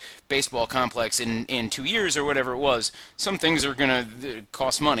big baseball complex in 2 years or whatever it was. Some things are going to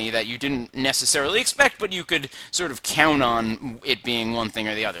cost money that you didn't necessarily expect, but you could sort of count on it being one thing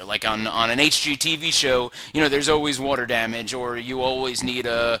or the other. Like on an HGTV show, there's always water damage, or you always need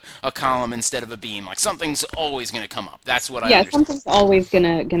a column instead of a beam. Like something's always going to come up. That's what I understand. Something's always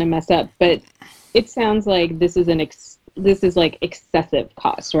gonna mess up. But it sounds like this is like excessive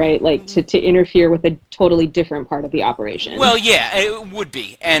cost, right? Like to interfere with a totally different part of the operation. Well, yeah, it would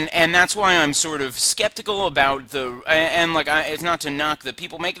be, and that's why I'm sort of skeptical about it's not to knock the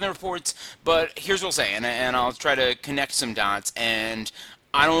people making the reports, but here's what I'll say, and I'll try to connect some dots, and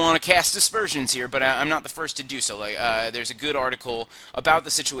I don't want to cast aspersions here, but I'm not the first to do so. There's a good article about the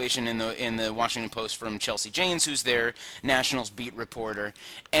situation in the Washington Post from Chelsea Janes, who's their Nationals beat reporter,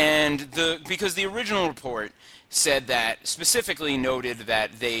 and because the original report said that, specifically noted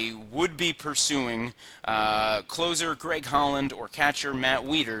that they would be pursuing closer Greg Holland or catcher Matt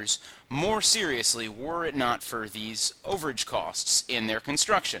Wieters more seriously were it not for these overage costs in their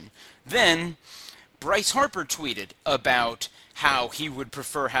construction. Then Bryce Harper tweeted about how he would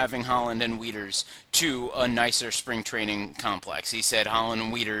prefer having Holland and Wieters to a nicer spring training complex. He said Holland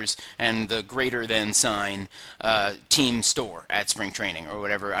and Wieters and the greater than sign team store at spring training or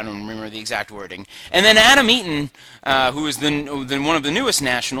whatever. I don't remember the exact wording. And then Adam Eaton, who is one of the newest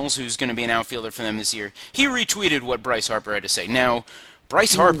Nationals, who's going to be an outfielder for them this year, he retweeted what Bryce Harper had to say. Now,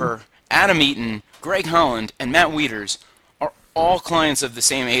 Bryce Harper, Adam Eaton, Greg Holland, and Matt Wieters are all clients of the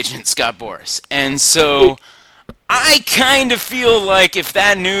same agent, Scott Boras. And so I kind of feel like if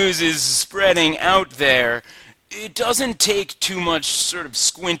that news is spreading out there, it doesn't take too much sort of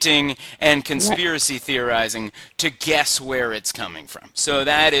squinting and conspiracy theorizing to guess where it's coming from. So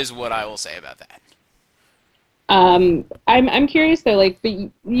that is what I will say about that. I'm curious though, but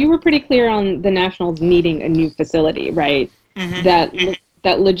you were pretty clear on the Nationals needing a new facility, right? Mm-hmm.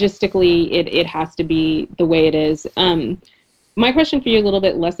 That logistically it has to be the way it is. My question for you a little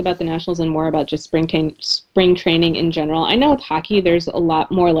bit less about the Nationals and more about just spring training in general. I know with hockey, there's a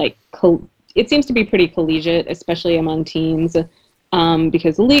lot more it seems to be pretty collegiate, especially among teams,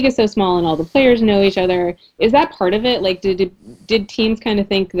 because the league is so small and all the players know each other. Is that part of it? Did teams kind of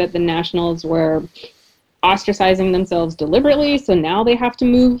think that the Nationals were ostracizing themselves deliberately, so now they have to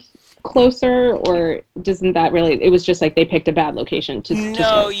move closer, or doesn't that really, it was just like they picked a bad location to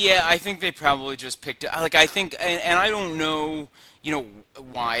start? Yeah, I think they probably just picked it. I think, and I don't know,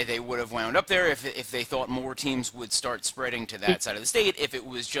 why they would have wound up there if they thought more teams would start spreading to that side of the state. If it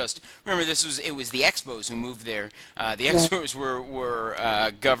was just, remember, it was the Expos who moved there. The Expos were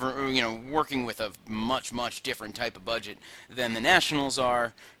working with a much different type of budget than the Nationals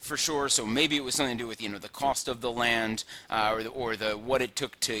are, for sure. So maybe it was something to do with the cost of the land, or the what it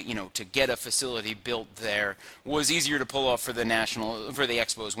took to get a facility built there was easier to pull off for the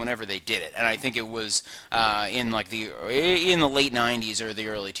Expos whenever they did it. And I think it was in the late 90s or the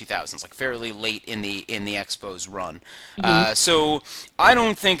early 2000s, fairly late in the Expos run. Mm-hmm. So I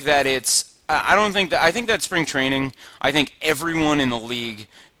don't think that I think that spring training, I think everyone in the league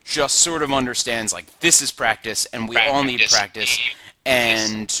just sort of understands this is practice and we all need practice,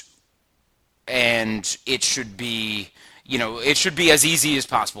 and it should be it should be as easy as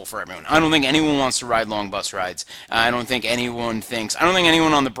possible for everyone. I don't think anyone wants to ride long bus rides. I don't think anyone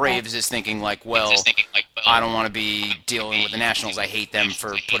on the Braves is thinking I don't want to be dealing with the Nationals. I hate them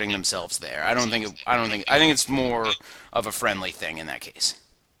for putting themselves there. I think it's more of a friendly thing in that case.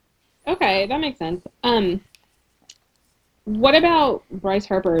 Okay, that makes sense. What about Bryce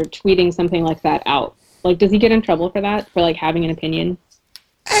Harper tweeting something like that out? Does he get in trouble for that, for having an opinion?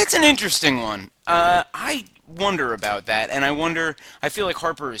 It's an interesting one. I wonder about that, and I feel like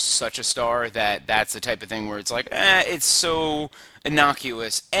Harper is such a star that that's the type of thing where it's like, it's so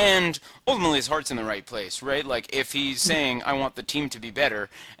innocuous, and ultimately his heart's in the right place, right? Like if he's saying, I want the team to be better,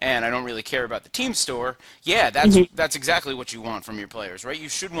 and I don't really care about the team store, yeah, that's exactly what you want from your players, right? You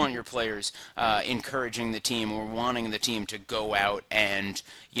should want your players encouraging the team or wanting the team to go out and,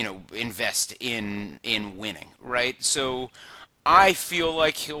 invest in winning, right? So I feel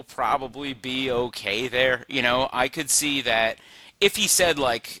like he'll probably be okay there. I could see that if he said,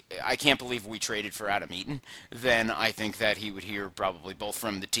 like, I can't believe we traded for Adam Eaton, then I think that he would hear probably both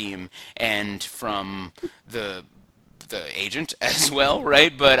from the team and from the agent as well,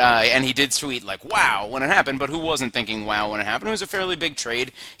 right? But and he did tweet like "wow" when it happened, but who wasn't thinking "wow" when it happened? It was a fairly big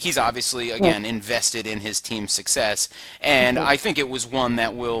trade. He's obviously again invested in his team's success, and I think it was one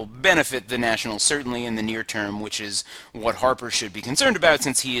that will benefit the Nationals certainly in the near term, which is what Harper should be concerned about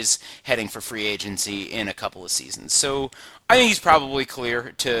since he is heading for free agency in a couple of seasons. So I think he's probably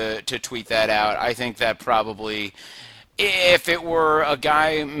clear to tweet that out. I think that probably if it were a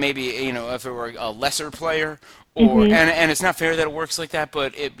guy, maybe if it were a lesser player, or and it's not fair that it works like that,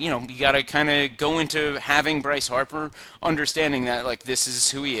 but you got to kind of go into having Bryce Harper understanding that like this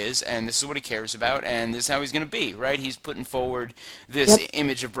is who he is and this is what he cares about and this is how he's going to be, right? He's putting forward this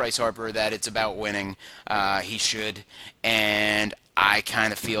image of Bryce Harper that it's about winning. He should, and I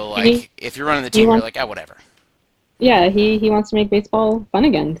kind of feel like if you're running the team, you're like, whatever. Yeah, he wants to make baseball fun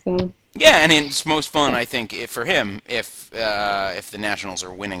again, so. Yeah, and it's most fun, I think, for him if the Nationals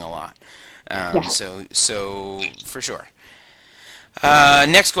are winning a lot. So for sure.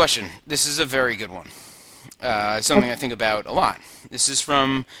 Next question. This is a very good one. Something I think about a lot. This is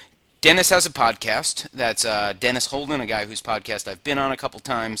from Dennis Has a Podcast. That's Dennis Holden, a guy whose podcast I've been on a couple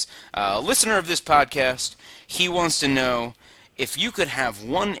times. A listener of this podcast. He wants to know if you could have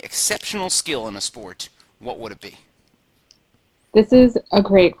one exceptional skill in a sport, what would it be? This is a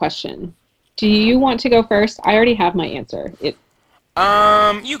great question. Do you want to go first? I already have my answer.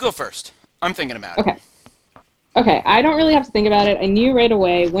 You go first. I'm thinking about it. Okay, I don't really have to think about it. I knew right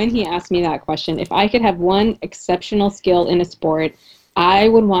away when he asked me that question, if I could have one exceptional skill in a sport, I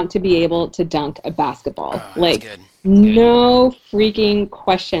would want to be able to dunk a basketball. Like, good. No freaking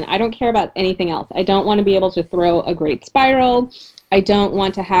question. I don't care about anything else. I don't want to be able to throw a great spiral. I don't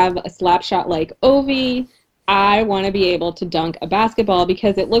want to have a slap shot like Ovi. I want to be able to dunk a basketball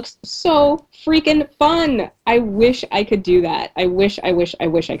because it looks so freaking fun. I wish I could do that. I wish I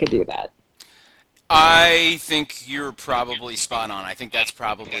could do that. I think you're probably spot on. I think that's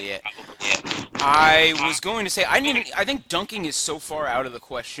probably it. I was going to say, I think dunking is so far out of the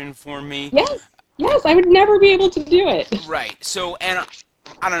question for me. Yes, I would never be able to do it. Right. So, and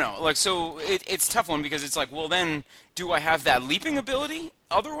I don't know. Like, so it's a tough one because it's like, well, then do I have that leaping ability?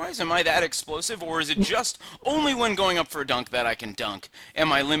 Otherwise, am I that explosive, or is it just only when going up for a dunk that I can dunk? Am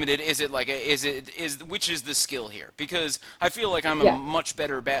I limited? Is it like which is the skill here? Because I feel like I'm a much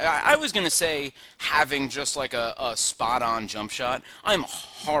better. I was gonna say having just like a spot on jump shot. I'm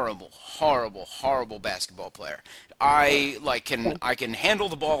horrible basketball player. I can handle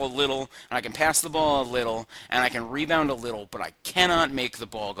the ball a little, and I can pass the ball a little, and I can rebound a little, but I cannot make the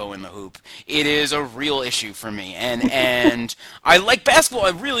ball go in the hoop. It is a real issue for me, and I like basketball. I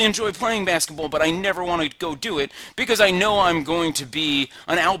really enjoy playing basketball, but I never want to go do it because I know I'm going to be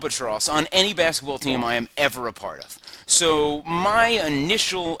an albatross on any basketball team I am ever a part of. So my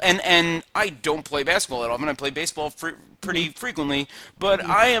initial, and I don't play basketball that often. I play baseball pretty frequently, but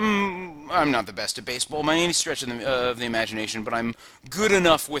I'm not the best at baseball by any stretch of the imagination, but I'm good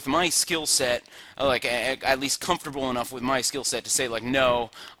enough with my skill set, at least comfortable enough with my skill set to say like,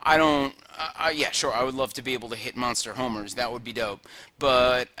 no, I don't. Yeah, sure, I would love to be able to hit monster homers. That would be dope.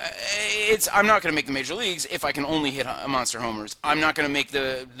 But I'm not going to make the major leagues if I can only hit monster homers. I'm not going to make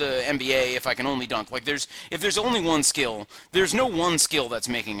the NBA if I can only dunk. Like, if there's only one skill, there's no one skill that's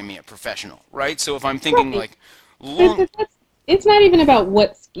making me a professional, right? So if I'm thinking like it's not even about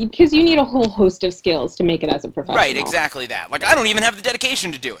because you need a whole host of skills to make it as a professional. Right, exactly that. Like, I don't even have the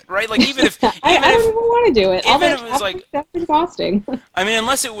dedication to do it, right? Like, even if I don't even want to do it. Even if it was like that's exhausting. I mean,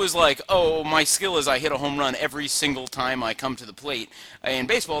 unless it was like, oh, my skill is I hit a home run every single time I come to the plate in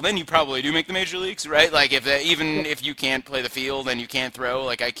baseball, then you probably do make the major leagues, right? Like, even if you can't play the field and you can't throw,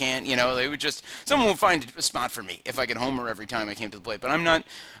 like I can't, they would someone would find a spot for me if I could homer every time I came to the plate. But I'm not.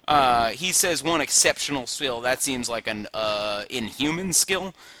 He says one exceptional skill. That seems like an inhuman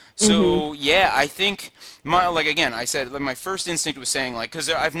skill. So yeah, I think I said my first instinct was saying because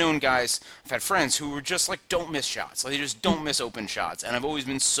I've known guys, I've had friends who were just like don't miss shots, like they just don't miss open shots, and I've always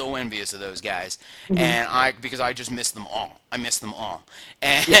been so envious of those guys, and because I just miss them all, I miss them all.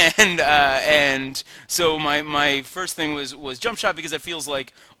 And so my first thing was jump shot because it feels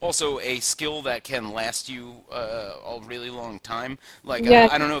like also a skill that can last you a really long time. Like Yeah.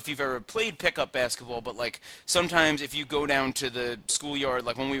 I don't know if you've ever played pickup basketball, but like sometimes if you go down to the schoolyard,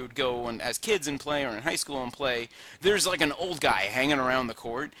 like when we would go and as kids and play or in high school and play, there's like an old guy hanging around the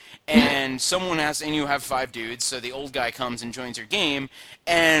court, and someone has and you have five dudes, so the old guy comes and joins your game,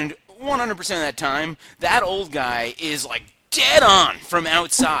 and 100% of that time, that old guy is like dead on from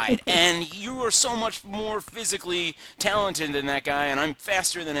outside, and you are so much more physically talented than that guy, and I'm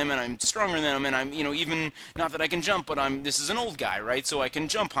faster than him, and I'm stronger than him, and I'm, even not that I can jump, but this is an old guy, right? So I can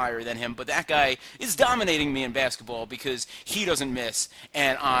jump higher than him, but that guy is dominating me in basketball because he doesn't miss,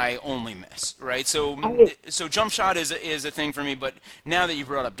 and I only miss, right? So jump shot is a thing for me, but now that you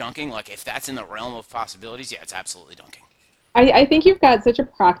brought up dunking, like if that's in the realm of possibilities, yeah, it's absolutely dunking. I think you've got such a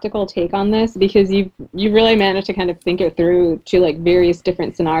practical take on this because you really managed to kind of think it through to like various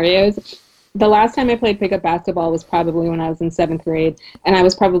different scenarios. The last time I played pickup basketball was probably when I was in seventh grade, and I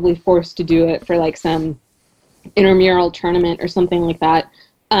was probably forced to do it for like some intramural tournament or something like that.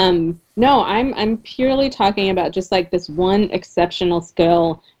 No, I'm purely talking about just like this one exceptional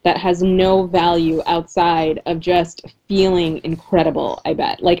skill that has no value outside of just feeling incredible, I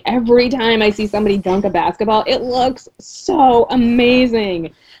bet. Like every time I see somebody dunk a basketball, it looks so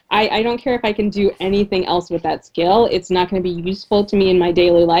amazing. I don't care if I can do anything else with that skill. It's not going to be useful to me in my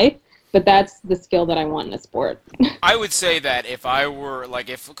daily life, but that's the skill that I want in a sport. I would say that if I were like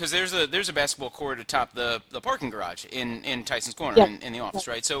because there's a basketball court atop the parking garage in Tyson's Corner Yep. in the office,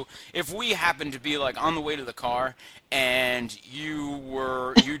 right? So if we happened to be like on the way to the car and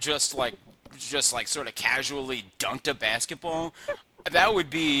you just like sort of casually dunked a basketball, that would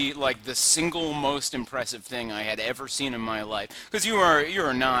be like the single most impressive thing I had ever seen in my life. Because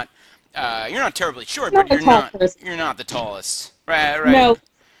you're not terribly short, Not but a tall person. you're not the tallest, right? No,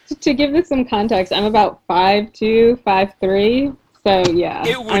 to give this some context, I'm about 5'2", 5'3". So yeah,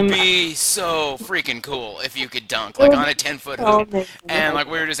 It would I'm be so freaking cool if you could dunk it like would on be a 10-foot so hoop, amazing if and I like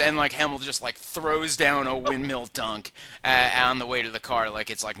could. we were just and like Hamill just like throws down a windmill dunk on the way to the car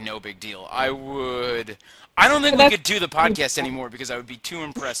like it's like no big deal. I would. I don't think But we that's could do the podcast anymore because I would be too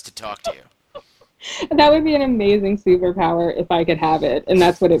impressed to talk to you. that would be an amazing superpower if I could have it, and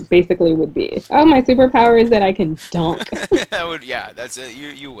that's what it basically would be. Oh, my superpower is that I can dunk. That would yeah. That's it.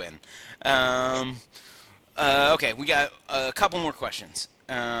 You win. Um, okay, we got a couple more questions.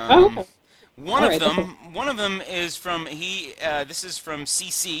 Oh, okay. One All of right. That's them is from he. This is from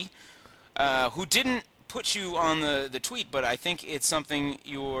CC, who didn't put you on the tweet, but I think it's something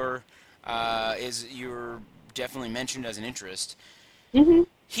you're definitely mentioned as an interest. hmm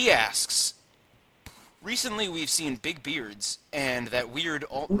He asks, recently we've seen big beards and that weird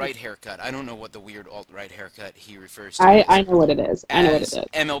alt-right haircut. I don't know what the weird alt-right haircut he refers to I know what it is. I know what it as is.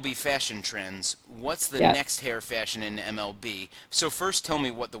 MLB fashion trends. What's the Yeah. next hair fashion in MLB? So first tell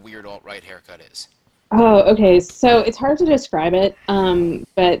me what the weird alt-right haircut is. Oh, okay. So it's hard to describe it,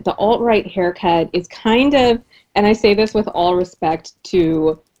 but the alt-right haircut is kind of, and I say this with all respect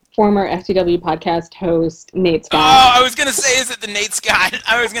to former FTW podcast host Nate Scott. Oh, I was gonna say, is it the Nate Scott?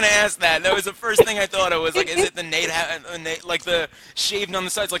 I was gonna ask that. That was the first thing I thought of. Was like, is it the Nate, like the shaved on the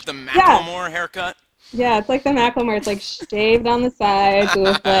sides, like the Yeah, Macklemore haircut? yeah, it's like the Macklemore. It's like shaved on the sides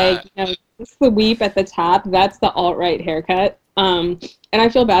with like, just the weep at the top. That's the alt-right haircut. And I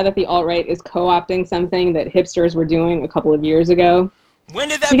feel bad that the alt-right is co-opting something that hipsters were doing a couple of years ago. When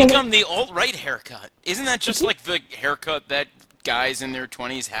did that Because become the alt-right haircut? Isn't that just like the haircut that guys in their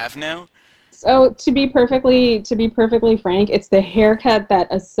 20s have now? So to be perfectly frank, it's the haircut that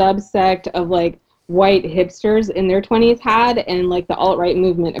a subsect of like white hipsters in their 20s had, and like the alt-right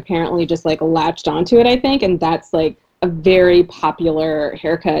movement apparently just like latched onto it, I think, and that's like a very popular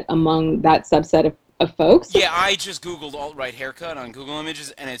haircut among that subset of folks. Yeah, I just Googled alt-right haircut on Google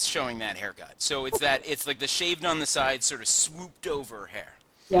Images, and it's showing that haircut. So it's like the shaved on the side, sort of swooped over hair.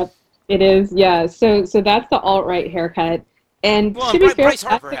 Yep, it is. Yeah. So that's the alt-right haircut. And Well, to and be fair, Bryce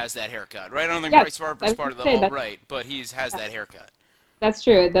Harper has that haircut, right? I don't think yeah, Bryce I Harper's was part gonna of the say alt-right, but he has that haircut. that's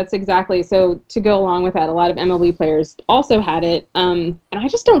true. That's exactly. So to go along with that, a lot of MLB players also had it. And I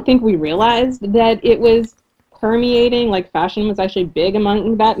just don't think we realized that it was permeating, like fashion was actually big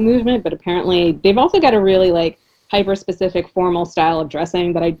among that movement, but apparently they've also got a really like hyper-specific formal style of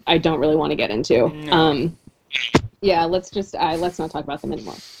dressing that I don't really want to get into. No. Yeah, let's not talk about them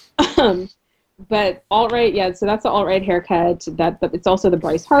anymore. Um, but alt-right, yeah, so that's the alt-right haircut. But it's also the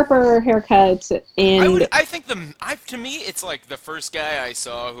Bryce Harper haircut, and I think to me, it's like the first guy I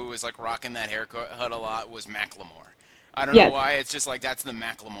saw who was like rocking that haircut a lot was Macklemore, I don't know Yes, why. It's just like that's the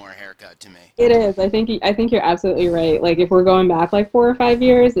Macklemore haircut to me. it is. I think you're absolutely right. Like if we're going back like 4 or 5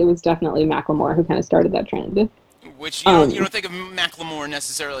 years, it was definitely Macklemore who kind of started that trend. Which you Um, don't think of Macklemore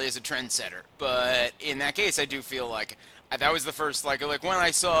necessarily as a trendsetter, but in that case, I do feel like that was the first like when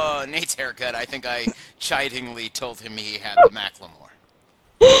I saw Nate's haircut, I think I chidingly told him he had the Macklemore.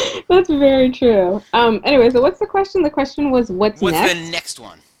 that's very true. Anyway, so what's the question? The question was what's What's the next? next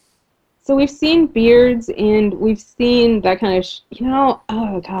one? So we've seen beards and we've seen that kind of,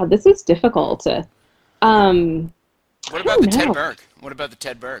 oh God, this is difficult. What I about don't the Ted know. Berg? What about the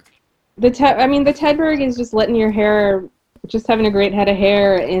Ted Berg? I mean, the Tedberg is just letting your hair, just having a great head of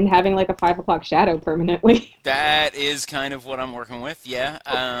hair and having like a 5 o'clock shadow permanently. That is kind of what I'm working with. Yeah.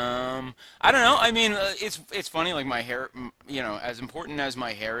 I don't know. I mean, it's funny. Like my hair, as important as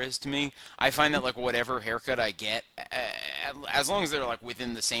my hair is to me, I find that like whatever haircut I get, as long as they're like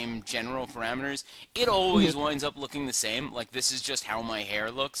within the same general parameters, it Mhm, always winds up looking the same. Like this is just how my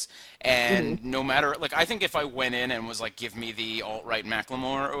hair looks, mhm. and no matter like I think if I went in and was like, give me the alt-right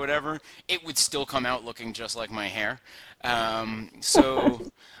Macklemore or whatever, it would still come out looking just like my hair. So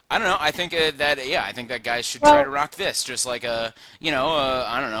I don't know. I think I think that guys should try to Well, rock this, just like I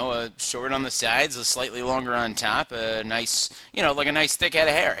don't know, a short on the sides, a slightly longer on top, a nice, like a nice thick head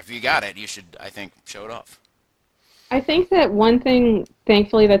of hair. If you got it, you should, I think, show it off. I think that one thing,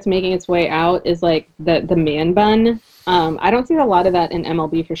 thankfully, that's making its way out is like the man bun. I don't see a lot of that in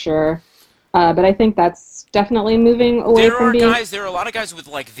MLB for sure, but I think that's definitely moving away from being. There are a lot of guys with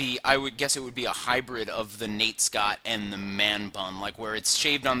like I would guess it would be a hybrid of the Nate Scott and the man bun, like where it's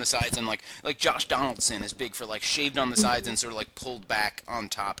shaved on the sides and like Josh Donaldson is big for like shaved on the sides and sort of like pulled back on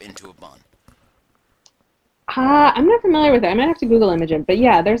top into a bun. I'm not familiar with it. I might have to Google image it. But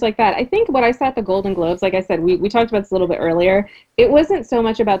yeah, there's like that. I think what I saw at the Golden Globes, like I said, we talked about this a little bit earlier. It wasn't so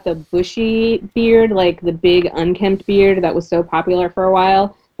much about the bushy beard, like the big unkempt beard that was so popular for a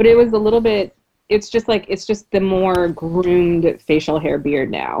while, but it was a little bit, it's just the more groomed facial hair beard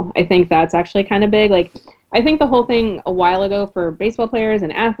now. I think that's actually kind of big. Like, I think the whole thing a while ago for baseball players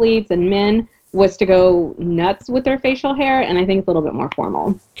and athletes and men was to go nuts with their facial hair, and I think it's a little bit more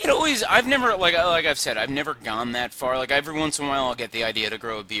formal. I've never, like I've said, I've never gone that far. Like every once in a while, I'll get the idea to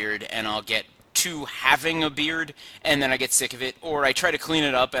grow a beard, and I'll get to having a beard, and then I get sick of it, or I try to clean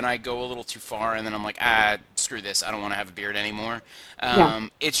it up, and I go a little too far, and then I'm like, screw this, I don't want to have a beard anymore. Yeah.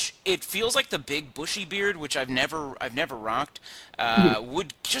 It feels like the big bushy beard, which I've never rocked, Mhm.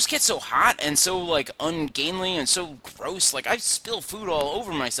 would just get so hot and so like ungainly and so gross. Like I spill food all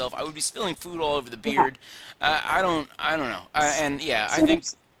over myself. I would be spilling food all over the Yeah. beard. I don't know. And yeah, I So think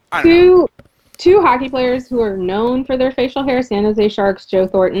there's I don't know. two two hockey players who are known for their facial hair, San Jose Sharks, Joe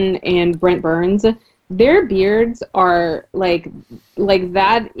Thornton and Brent Burns. Their beards are like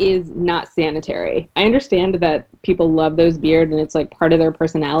that is not sanitary. I understand that people love those beards and it's like part of their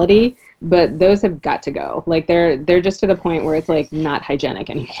personality, but those have got to go. Like they're just to the point where it's like not hygienic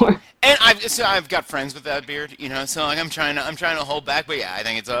anymore. And I've got friends with that beard, so like I'm trying to hold back, but yeah, I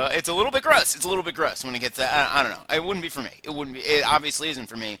think it's a little bit gross. It's a little bit gross when it gets that. I don't know. It wouldn't be for me. It wouldn't be. It obviously isn't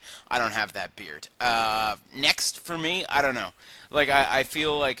for me. I don't have that beard. Next for me, I don't know. Like I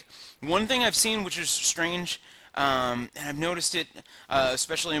feel like one thing I've seen which is strange, and I've noticed it,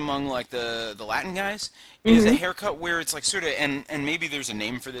 especially among like the Latin guys, is a Hmm. haircut where it's like sort of and maybe there's a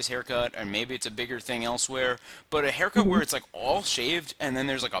name for this haircut, or maybe it's a bigger thing elsewhere, but a haircut Hmm. where it's like all shaved and then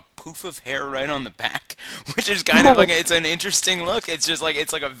there's like a poof of hair right on the back, which is kind of like it's an interesting look. It's just like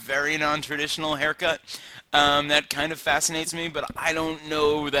it's like a very non-traditional haircut. That kind of fascinates me, but I don't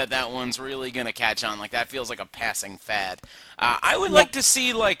know that that one's really gonna catch on. Like that feels like a passing fad. I would Yeah. like to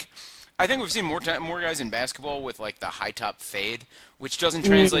see like I think we've seen more guys in basketball with like the high top fade, which doesn't Mm.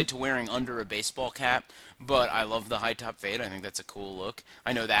 translate to wearing under a baseball cap. But I love the high top fade. I think that's a cool look.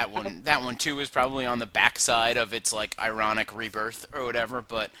 I know that one too is probably on the backside of its like ironic rebirth or whatever.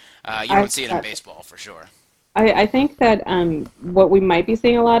 But you I, don't see it in I baseball for sure. I think that what we might be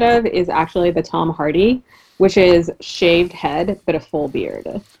seeing a lot of is actually the Tom Hardy, which is shaved head but a full beard.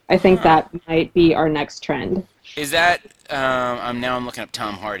 I think Huh? that might be our next trend. Is that I'm looking up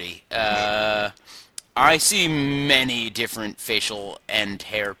Tom Hardy. I see many different facial and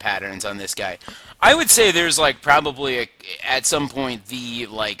hair patterns on this guy. I would say there's like probably at some point the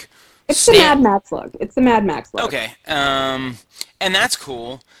like It's the stand. Mad Max look. It's the Mad Max look. Okay, and that's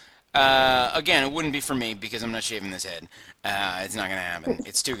cool. Again, it wouldn't be for me because I'm not shaving this head. It's not gonna happen.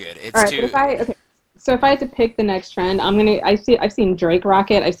 It's too good. All It's right, but too. if I okay, so if I had to pick the next trend, I've seen Drake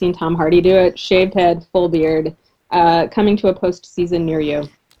rock it. I've seen Tom Hardy do it. Shaved head, full beard, coming to a postseason near you.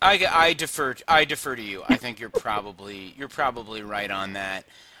 I defer to you. I think you're probably right on that.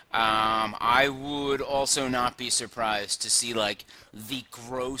 I would also not be surprised to see like the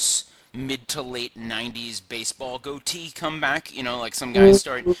gross mid to late 90s baseball goatee come back. You know, like some guys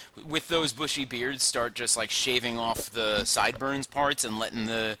start with those bushy beards start just like shaving off the sideburns parts and letting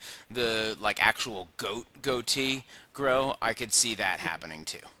the like actual goatee grow. I could see that happening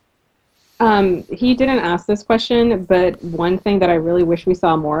too. He didn't ask this question, but one thing that I really wish we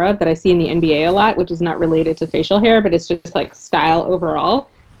saw more of that I see in the NBA a lot, which is not related to facial hair, but it's just like style overall,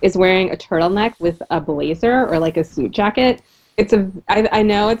 is wearing a turtleneck with a blazer or like a suit jacket. I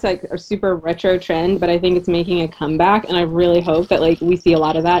know it's like a super retro trend, but I think it's making a comeback, and I really hope that like we see a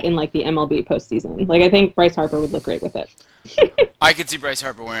lot of that in like the MLB postseason. Like I think Bryce Harper would look great with it. I could see Bryce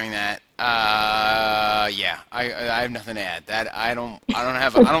Harper wearing that. Yeah, I have nothing to add. That I don't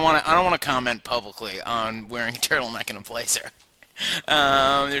want to comment publicly on wearing a turtleneck and a blazer.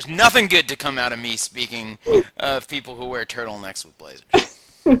 There's nothing good to come out of me speaking of people who wear turtlenecks with blazers.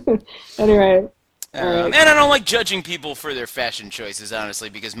 Anyway. All right. And I don't like judging people for their fashion choices, honestly,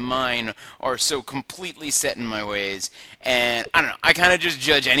 because mine are so completely set in my ways. And I don't know. I kind of just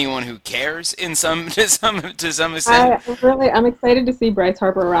judge anyone who cares in to some extent. I'm excited to see Bryce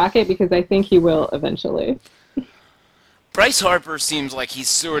Harper rock it because I think he will eventually. Bryce Harper seems like he's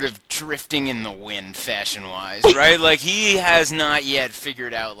sort of drifting in the wind fashion-wise, right? Like he has not yet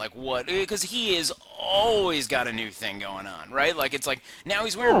figured out like what, because he is always got a new thing going on, right? Like it's like now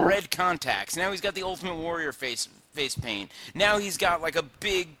he's wearing red contacts, now he's got the Ultimate Warrior face paint, now he's got like a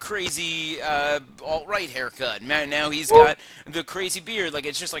big crazy alt-right haircut, now he's got the crazy beard. Like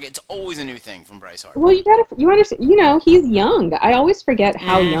it's just like it's always a new thing from Bryce Harper. Well, you understand, he's young. I always forget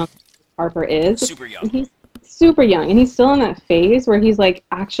how young Harper is. Super young. Super young, and he's still in that phase where he's like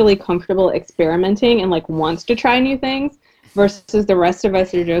actually comfortable experimenting and like wants to try new things, versus the rest of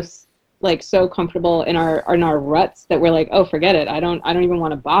us are just like so comfortable in our ruts that we're like, oh, forget it. I don't even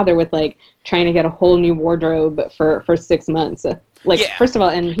want to bother with like trying to get a whole new wardrobe for 6 months. First of all,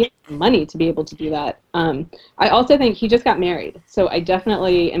 and he has money to be able to do that. I also think he just got married, so I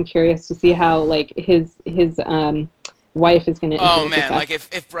definitely am curious to see how like his wife is going to. Oh man, like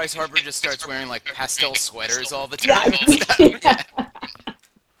if Bryce Harper just starts wearing like pastel sweaters all the time. Yeah.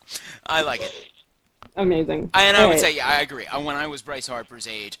 I like it. Amazing. And I would say, yeah, I agree. When I was Bryce Harper's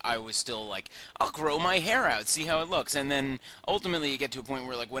age, I was still like, I'll grow my hair out, see how it looks. And then ultimately you get to a point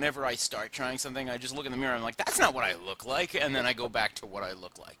where like whenever I start trying something, I just look in the mirror and I'm like, that's not what I look like. And then I go back to what I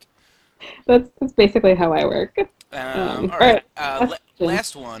look like. That's basically how I work. All right.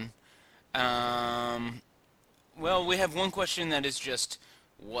 Last one. Well, we have one question that is just,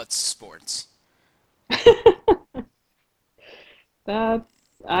 what's sports? I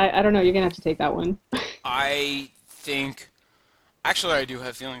don't know. You're going to have to take that one. I think... Actually, I do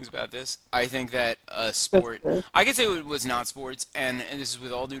have feelings about this. I think that a sport... I could say it was not sports, and this is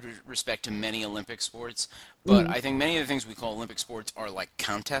with all due respect to many Olympic sports, but I think many of the things we call Olympic sports are like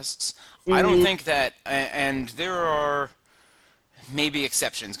contests. I don't think that... And there are... maybe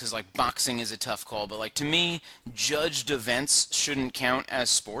exceptions, because like boxing is a tough call, but like to me, judged events shouldn't count as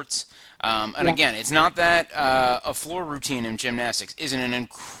sports. And again, it's not that a floor routine in gymnastics isn't an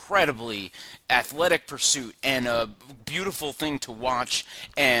incredibly athletic pursuit and a beautiful thing to watch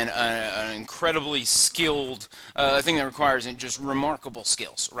and an incredibly skilled thing that requires just remarkable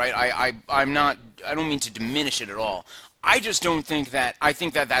skills, right? I don't mean to diminish it at all. I just don't think that, I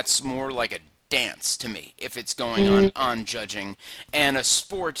think that that's more like a dance to me if it's going on judging, and a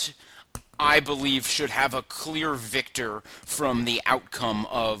sport I believe should have a clear victor from the outcome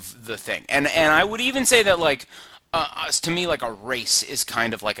of the thing, and I would even say that like to me like a race is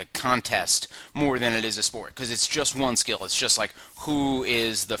kind of like a contest more than it is a sport, because it's just one skill. It's just like who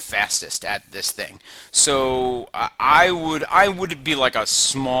is the fastest at this thing. So I would be like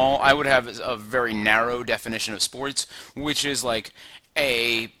I would have a very narrow definition of sports, which is like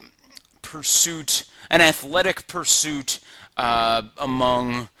a pursuit, an athletic pursuit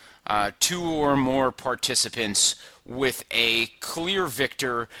among two or more participants with a clear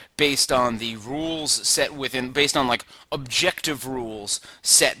victor based on the rules set based on like objective rules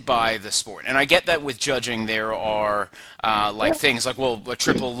set by the sport. And I get that with judging there are like things like, well, a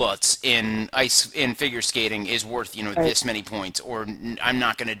triple Lutz in figure skating is worth this many points, or I'm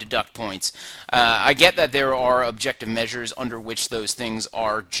not going to deduct points. I get that there are objective measures under which those things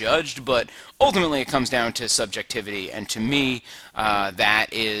are judged, but ultimately it comes down to subjectivity, and to me that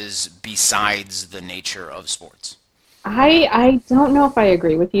is besides the nature of sports. I don't know if I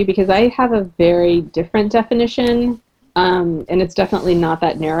agree with you, because I have a very different definition, and it's definitely not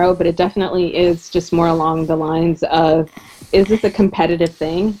that narrow, but it definitely is just more along the lines of, is this a competitive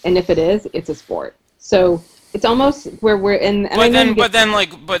thing? And if it is, it's a sport. So it's almost where we're in. And I But know you then, get. but then,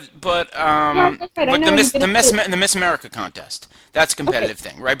 like, No, go ahead. I but know you get into. The Miss America contest, that's a Okay, competitive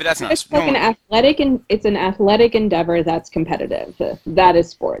thing, right? But that's not it's no like an one. athletic and it's an athletic endeavor that's competitive. That is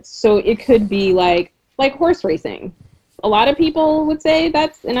sports. So it could be like horse racing. A lot of people would say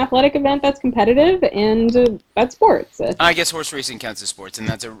that's an athletic event that's competitive, and that's sports. I guess horse racing counts as sports, and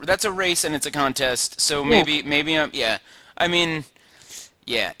that's a race and it's a contest. So Yeah, maybe yeah. I mean,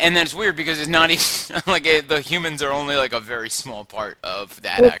 yeah, and then it's weird because it's not even like the humans are only like a very small part of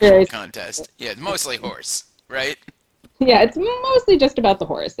that it's actual very. contest. Yeah, mostly horse, right? Yeah, it's mostly just about the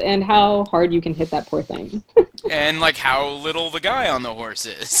horse and how hard you can hit that poor thing. And like how little the guy on the horse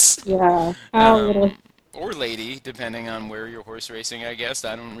is. Yeah, how little. Um, or lady, depending on where you're horse racing, I guess.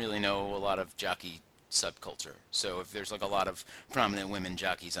 I don't really know a lot of jockey subculture. So if there's like a lot of prominent women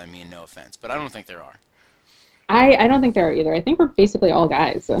jockeys, I mean no offense, but I don't think there are. I don't think there are either. I think we're basically all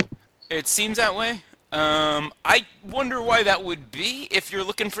guys. So. It seems that way. I wonder why that would be if you're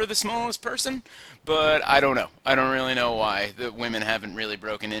looking for the smallest person, but I don't know. I don't really know why the women haven't really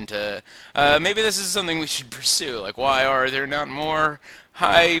broken into. Maybe this is something we should pursue. Like, why are there not more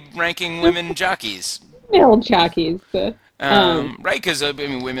high-ranking women jockeys? Male jockeys. Um, Right? Because I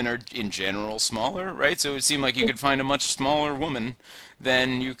mean, women are in general smaller, right? So it would seem like you could find a much smaller woman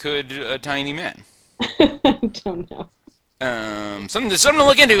than you could a tiny man. I don't know. Something to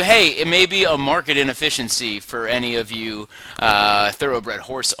look into. Hey, it may be a market inefficiency for any of you thoroughbred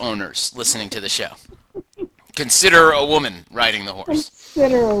horse owners listening to the show. Consider a woman riding the horse.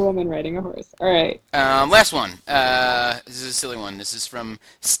 Consider a woman riding a horse. All right. Last one. This is a silly one. This is from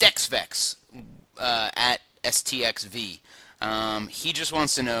Stexvex at STXV. He just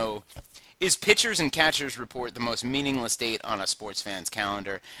wants to know, is pitchers and catchers report the most meaningless date on a sports fan's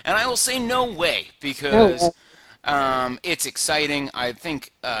calendar? And I will say no way, No because way. it's exciting. I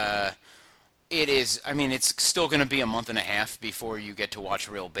think it is. I mean, it's still going to be a month and a half before you get to watch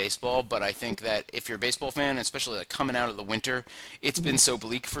real baseball. But I think that if you're a baseball fan, especially like coming out of the winter, it's been so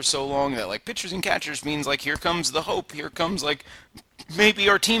bleak for so long that like pitchers and catchers means like here comes the hope. Here comes like maybe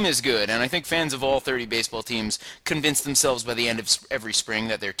our team is good. And I think fans of all 30 baseball teams convince themselves by the end of every spring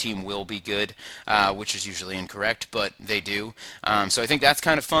that their team will be good, which is usually incorrect, but they do. So I think that's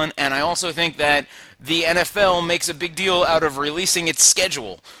kind of fun. And I also think that the NFL makes a big deal out of releasing its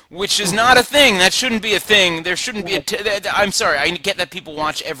schedule, which is not a thing. That shouldn't be a thing. There shouldn't be a. I'm sorry. I get that people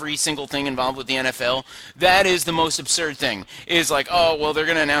watch every single thing involved with the NFL. That is the most absurd thing. Is like, oh well, they're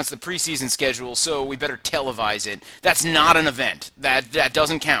going to announce the preseason schedule, so we better televise it. That's not an event. That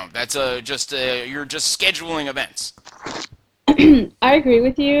doesn't count. That's you're just scheduling events. I agree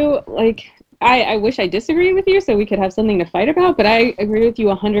with you. Like, I wish I disagree with you so we could have something to fight about, but I agree with you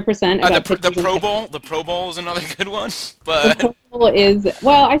 100% about The pitchers and Pro catchers. Bowl, the Pro Bowl is another good one, The but Pro Bowl is,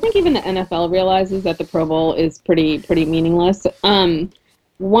 well, I think even the NFL realizes that the Pro Bowl is pretty meaningless.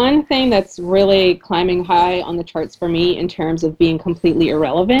 One thing that's really climbing high on the charts for me in terms of being completely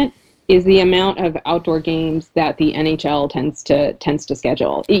irrelevant is the amount of outdoor games that the NHL tends to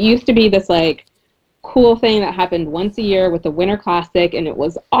schedule. It used to be this like cool thing that happened once a year with the Winter Classic, and it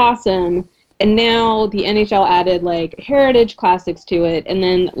was awesome. And now the NHL added like Heritage Classics to it. And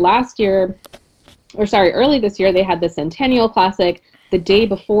then early this year, they had the Centennial Classic the day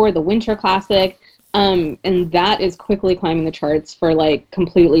before the Winter Classic. And that is quickly climbing the charts for like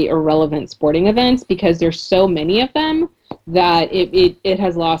completely irrelevant sporting events because there's so many of them that it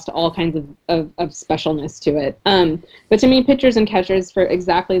has lost all kinds of specialness to it. But to me, pitchers and catchers, for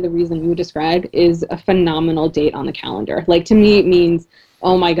exactly the reason you described, is a phenomenal date on the calendar. Like to me, it means,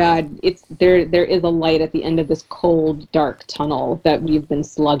 oh my God, it's there is a light at the end of this cold, dark tunnel that we've been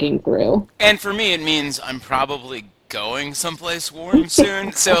slugging through. and for me it means I'm probably going someplace warm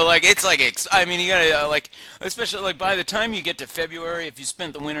soon. So like it's like I mean you gotta like especially like by the time you get to February, if you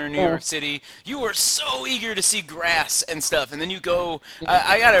spent the winter in New Yeah. York City, you are so eager to see grass and stuff, and then you go.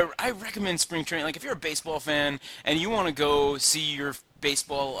 I recommend spring training. Like if you're a baseball fan and you want to go see your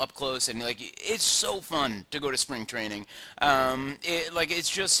baseball up close and like it's so fun to go to spring training. It's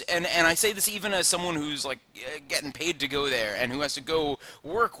just and I say this even as someone who's like getting paid to go there and who has to go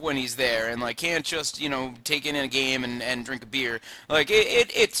work when he's there and like can't just take in a game and drink a beer. Like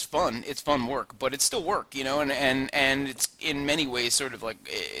it's fun. It's fun work, but it's still work, and it's in many ways sort of like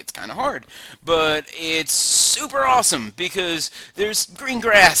it's kind of hard, but it's super awesome because there's green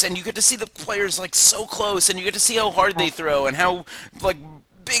grass and you get to see the players like so close and you get to see how hard they throw and how like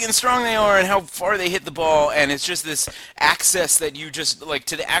big and strong they are and how far they hit the ball, and it's just this access that you just like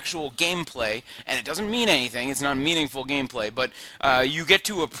to the actual gameplay, and it doesn't mean anything, it's not meaningful gameplay, but you get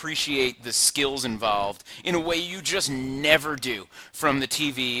to appreciate the skills involved in a way you just never do from the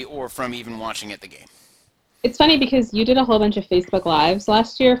TV or from even watching at the game. It's funny because you did a whole bunch of Facebook Lives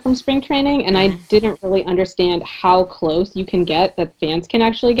last year from spring training, and I didn't really understand how close you can get, that fans can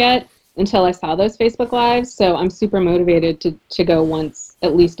actually get, until I saw those Facebook Lives. So I'm super motivated to go once,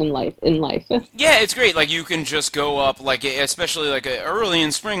 at least in life. Yeah, it's great. Like, you can just go up, like, especially like early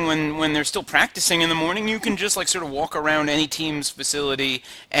in spring when they're still practicing in the morning, you can just like sort of walk around any team's facility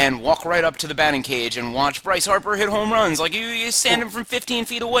and walk right up to the batting cage and watch Bryce Harper hit home runs. Like, you stand him from 15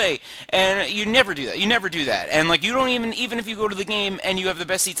 feet away, and you never do that. You never do that. And like, you don't even if you go to the game and you have the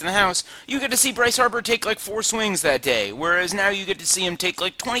best seats in the house, you get to see Bryce Harper take like 4 swings that day, whereas now you get to see him take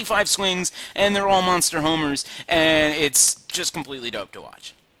like 25 swings, and they're all monster homers, and it's just completely dope to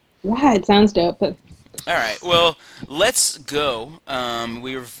watch. Yeah, it sounds dope. But All right, well, let's go.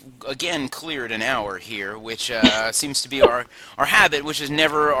 We've again cleared an hour here, which seems to be our habit, which is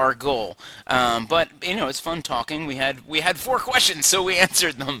never our goal. But you know, it's fun talking. We had 4 questions, so we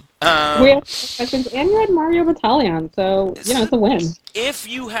answered them. we have questions, and you had Mario Battalion, so you know it's a win. If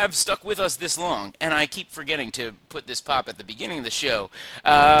you have stuck with us this long, and I keep forgetting to put this pop at the beginning of the show,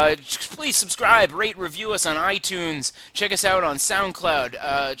 please subscribe, rate, review us on iTunes, check us out on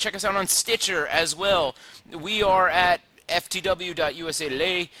SoundCloud, check us out on Stitcher as well. We are at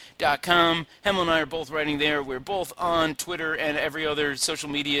ftw.usatoday.com. Hemel and I are both writing there. We're both on Twitter and every other social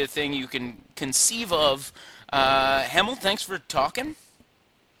media thing you can conceive of. Hemel, thanks for talking.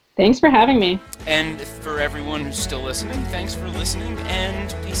 Thanks for having me. And for everyone who's still listening, thanks for listening,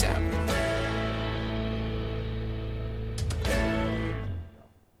 and peace out.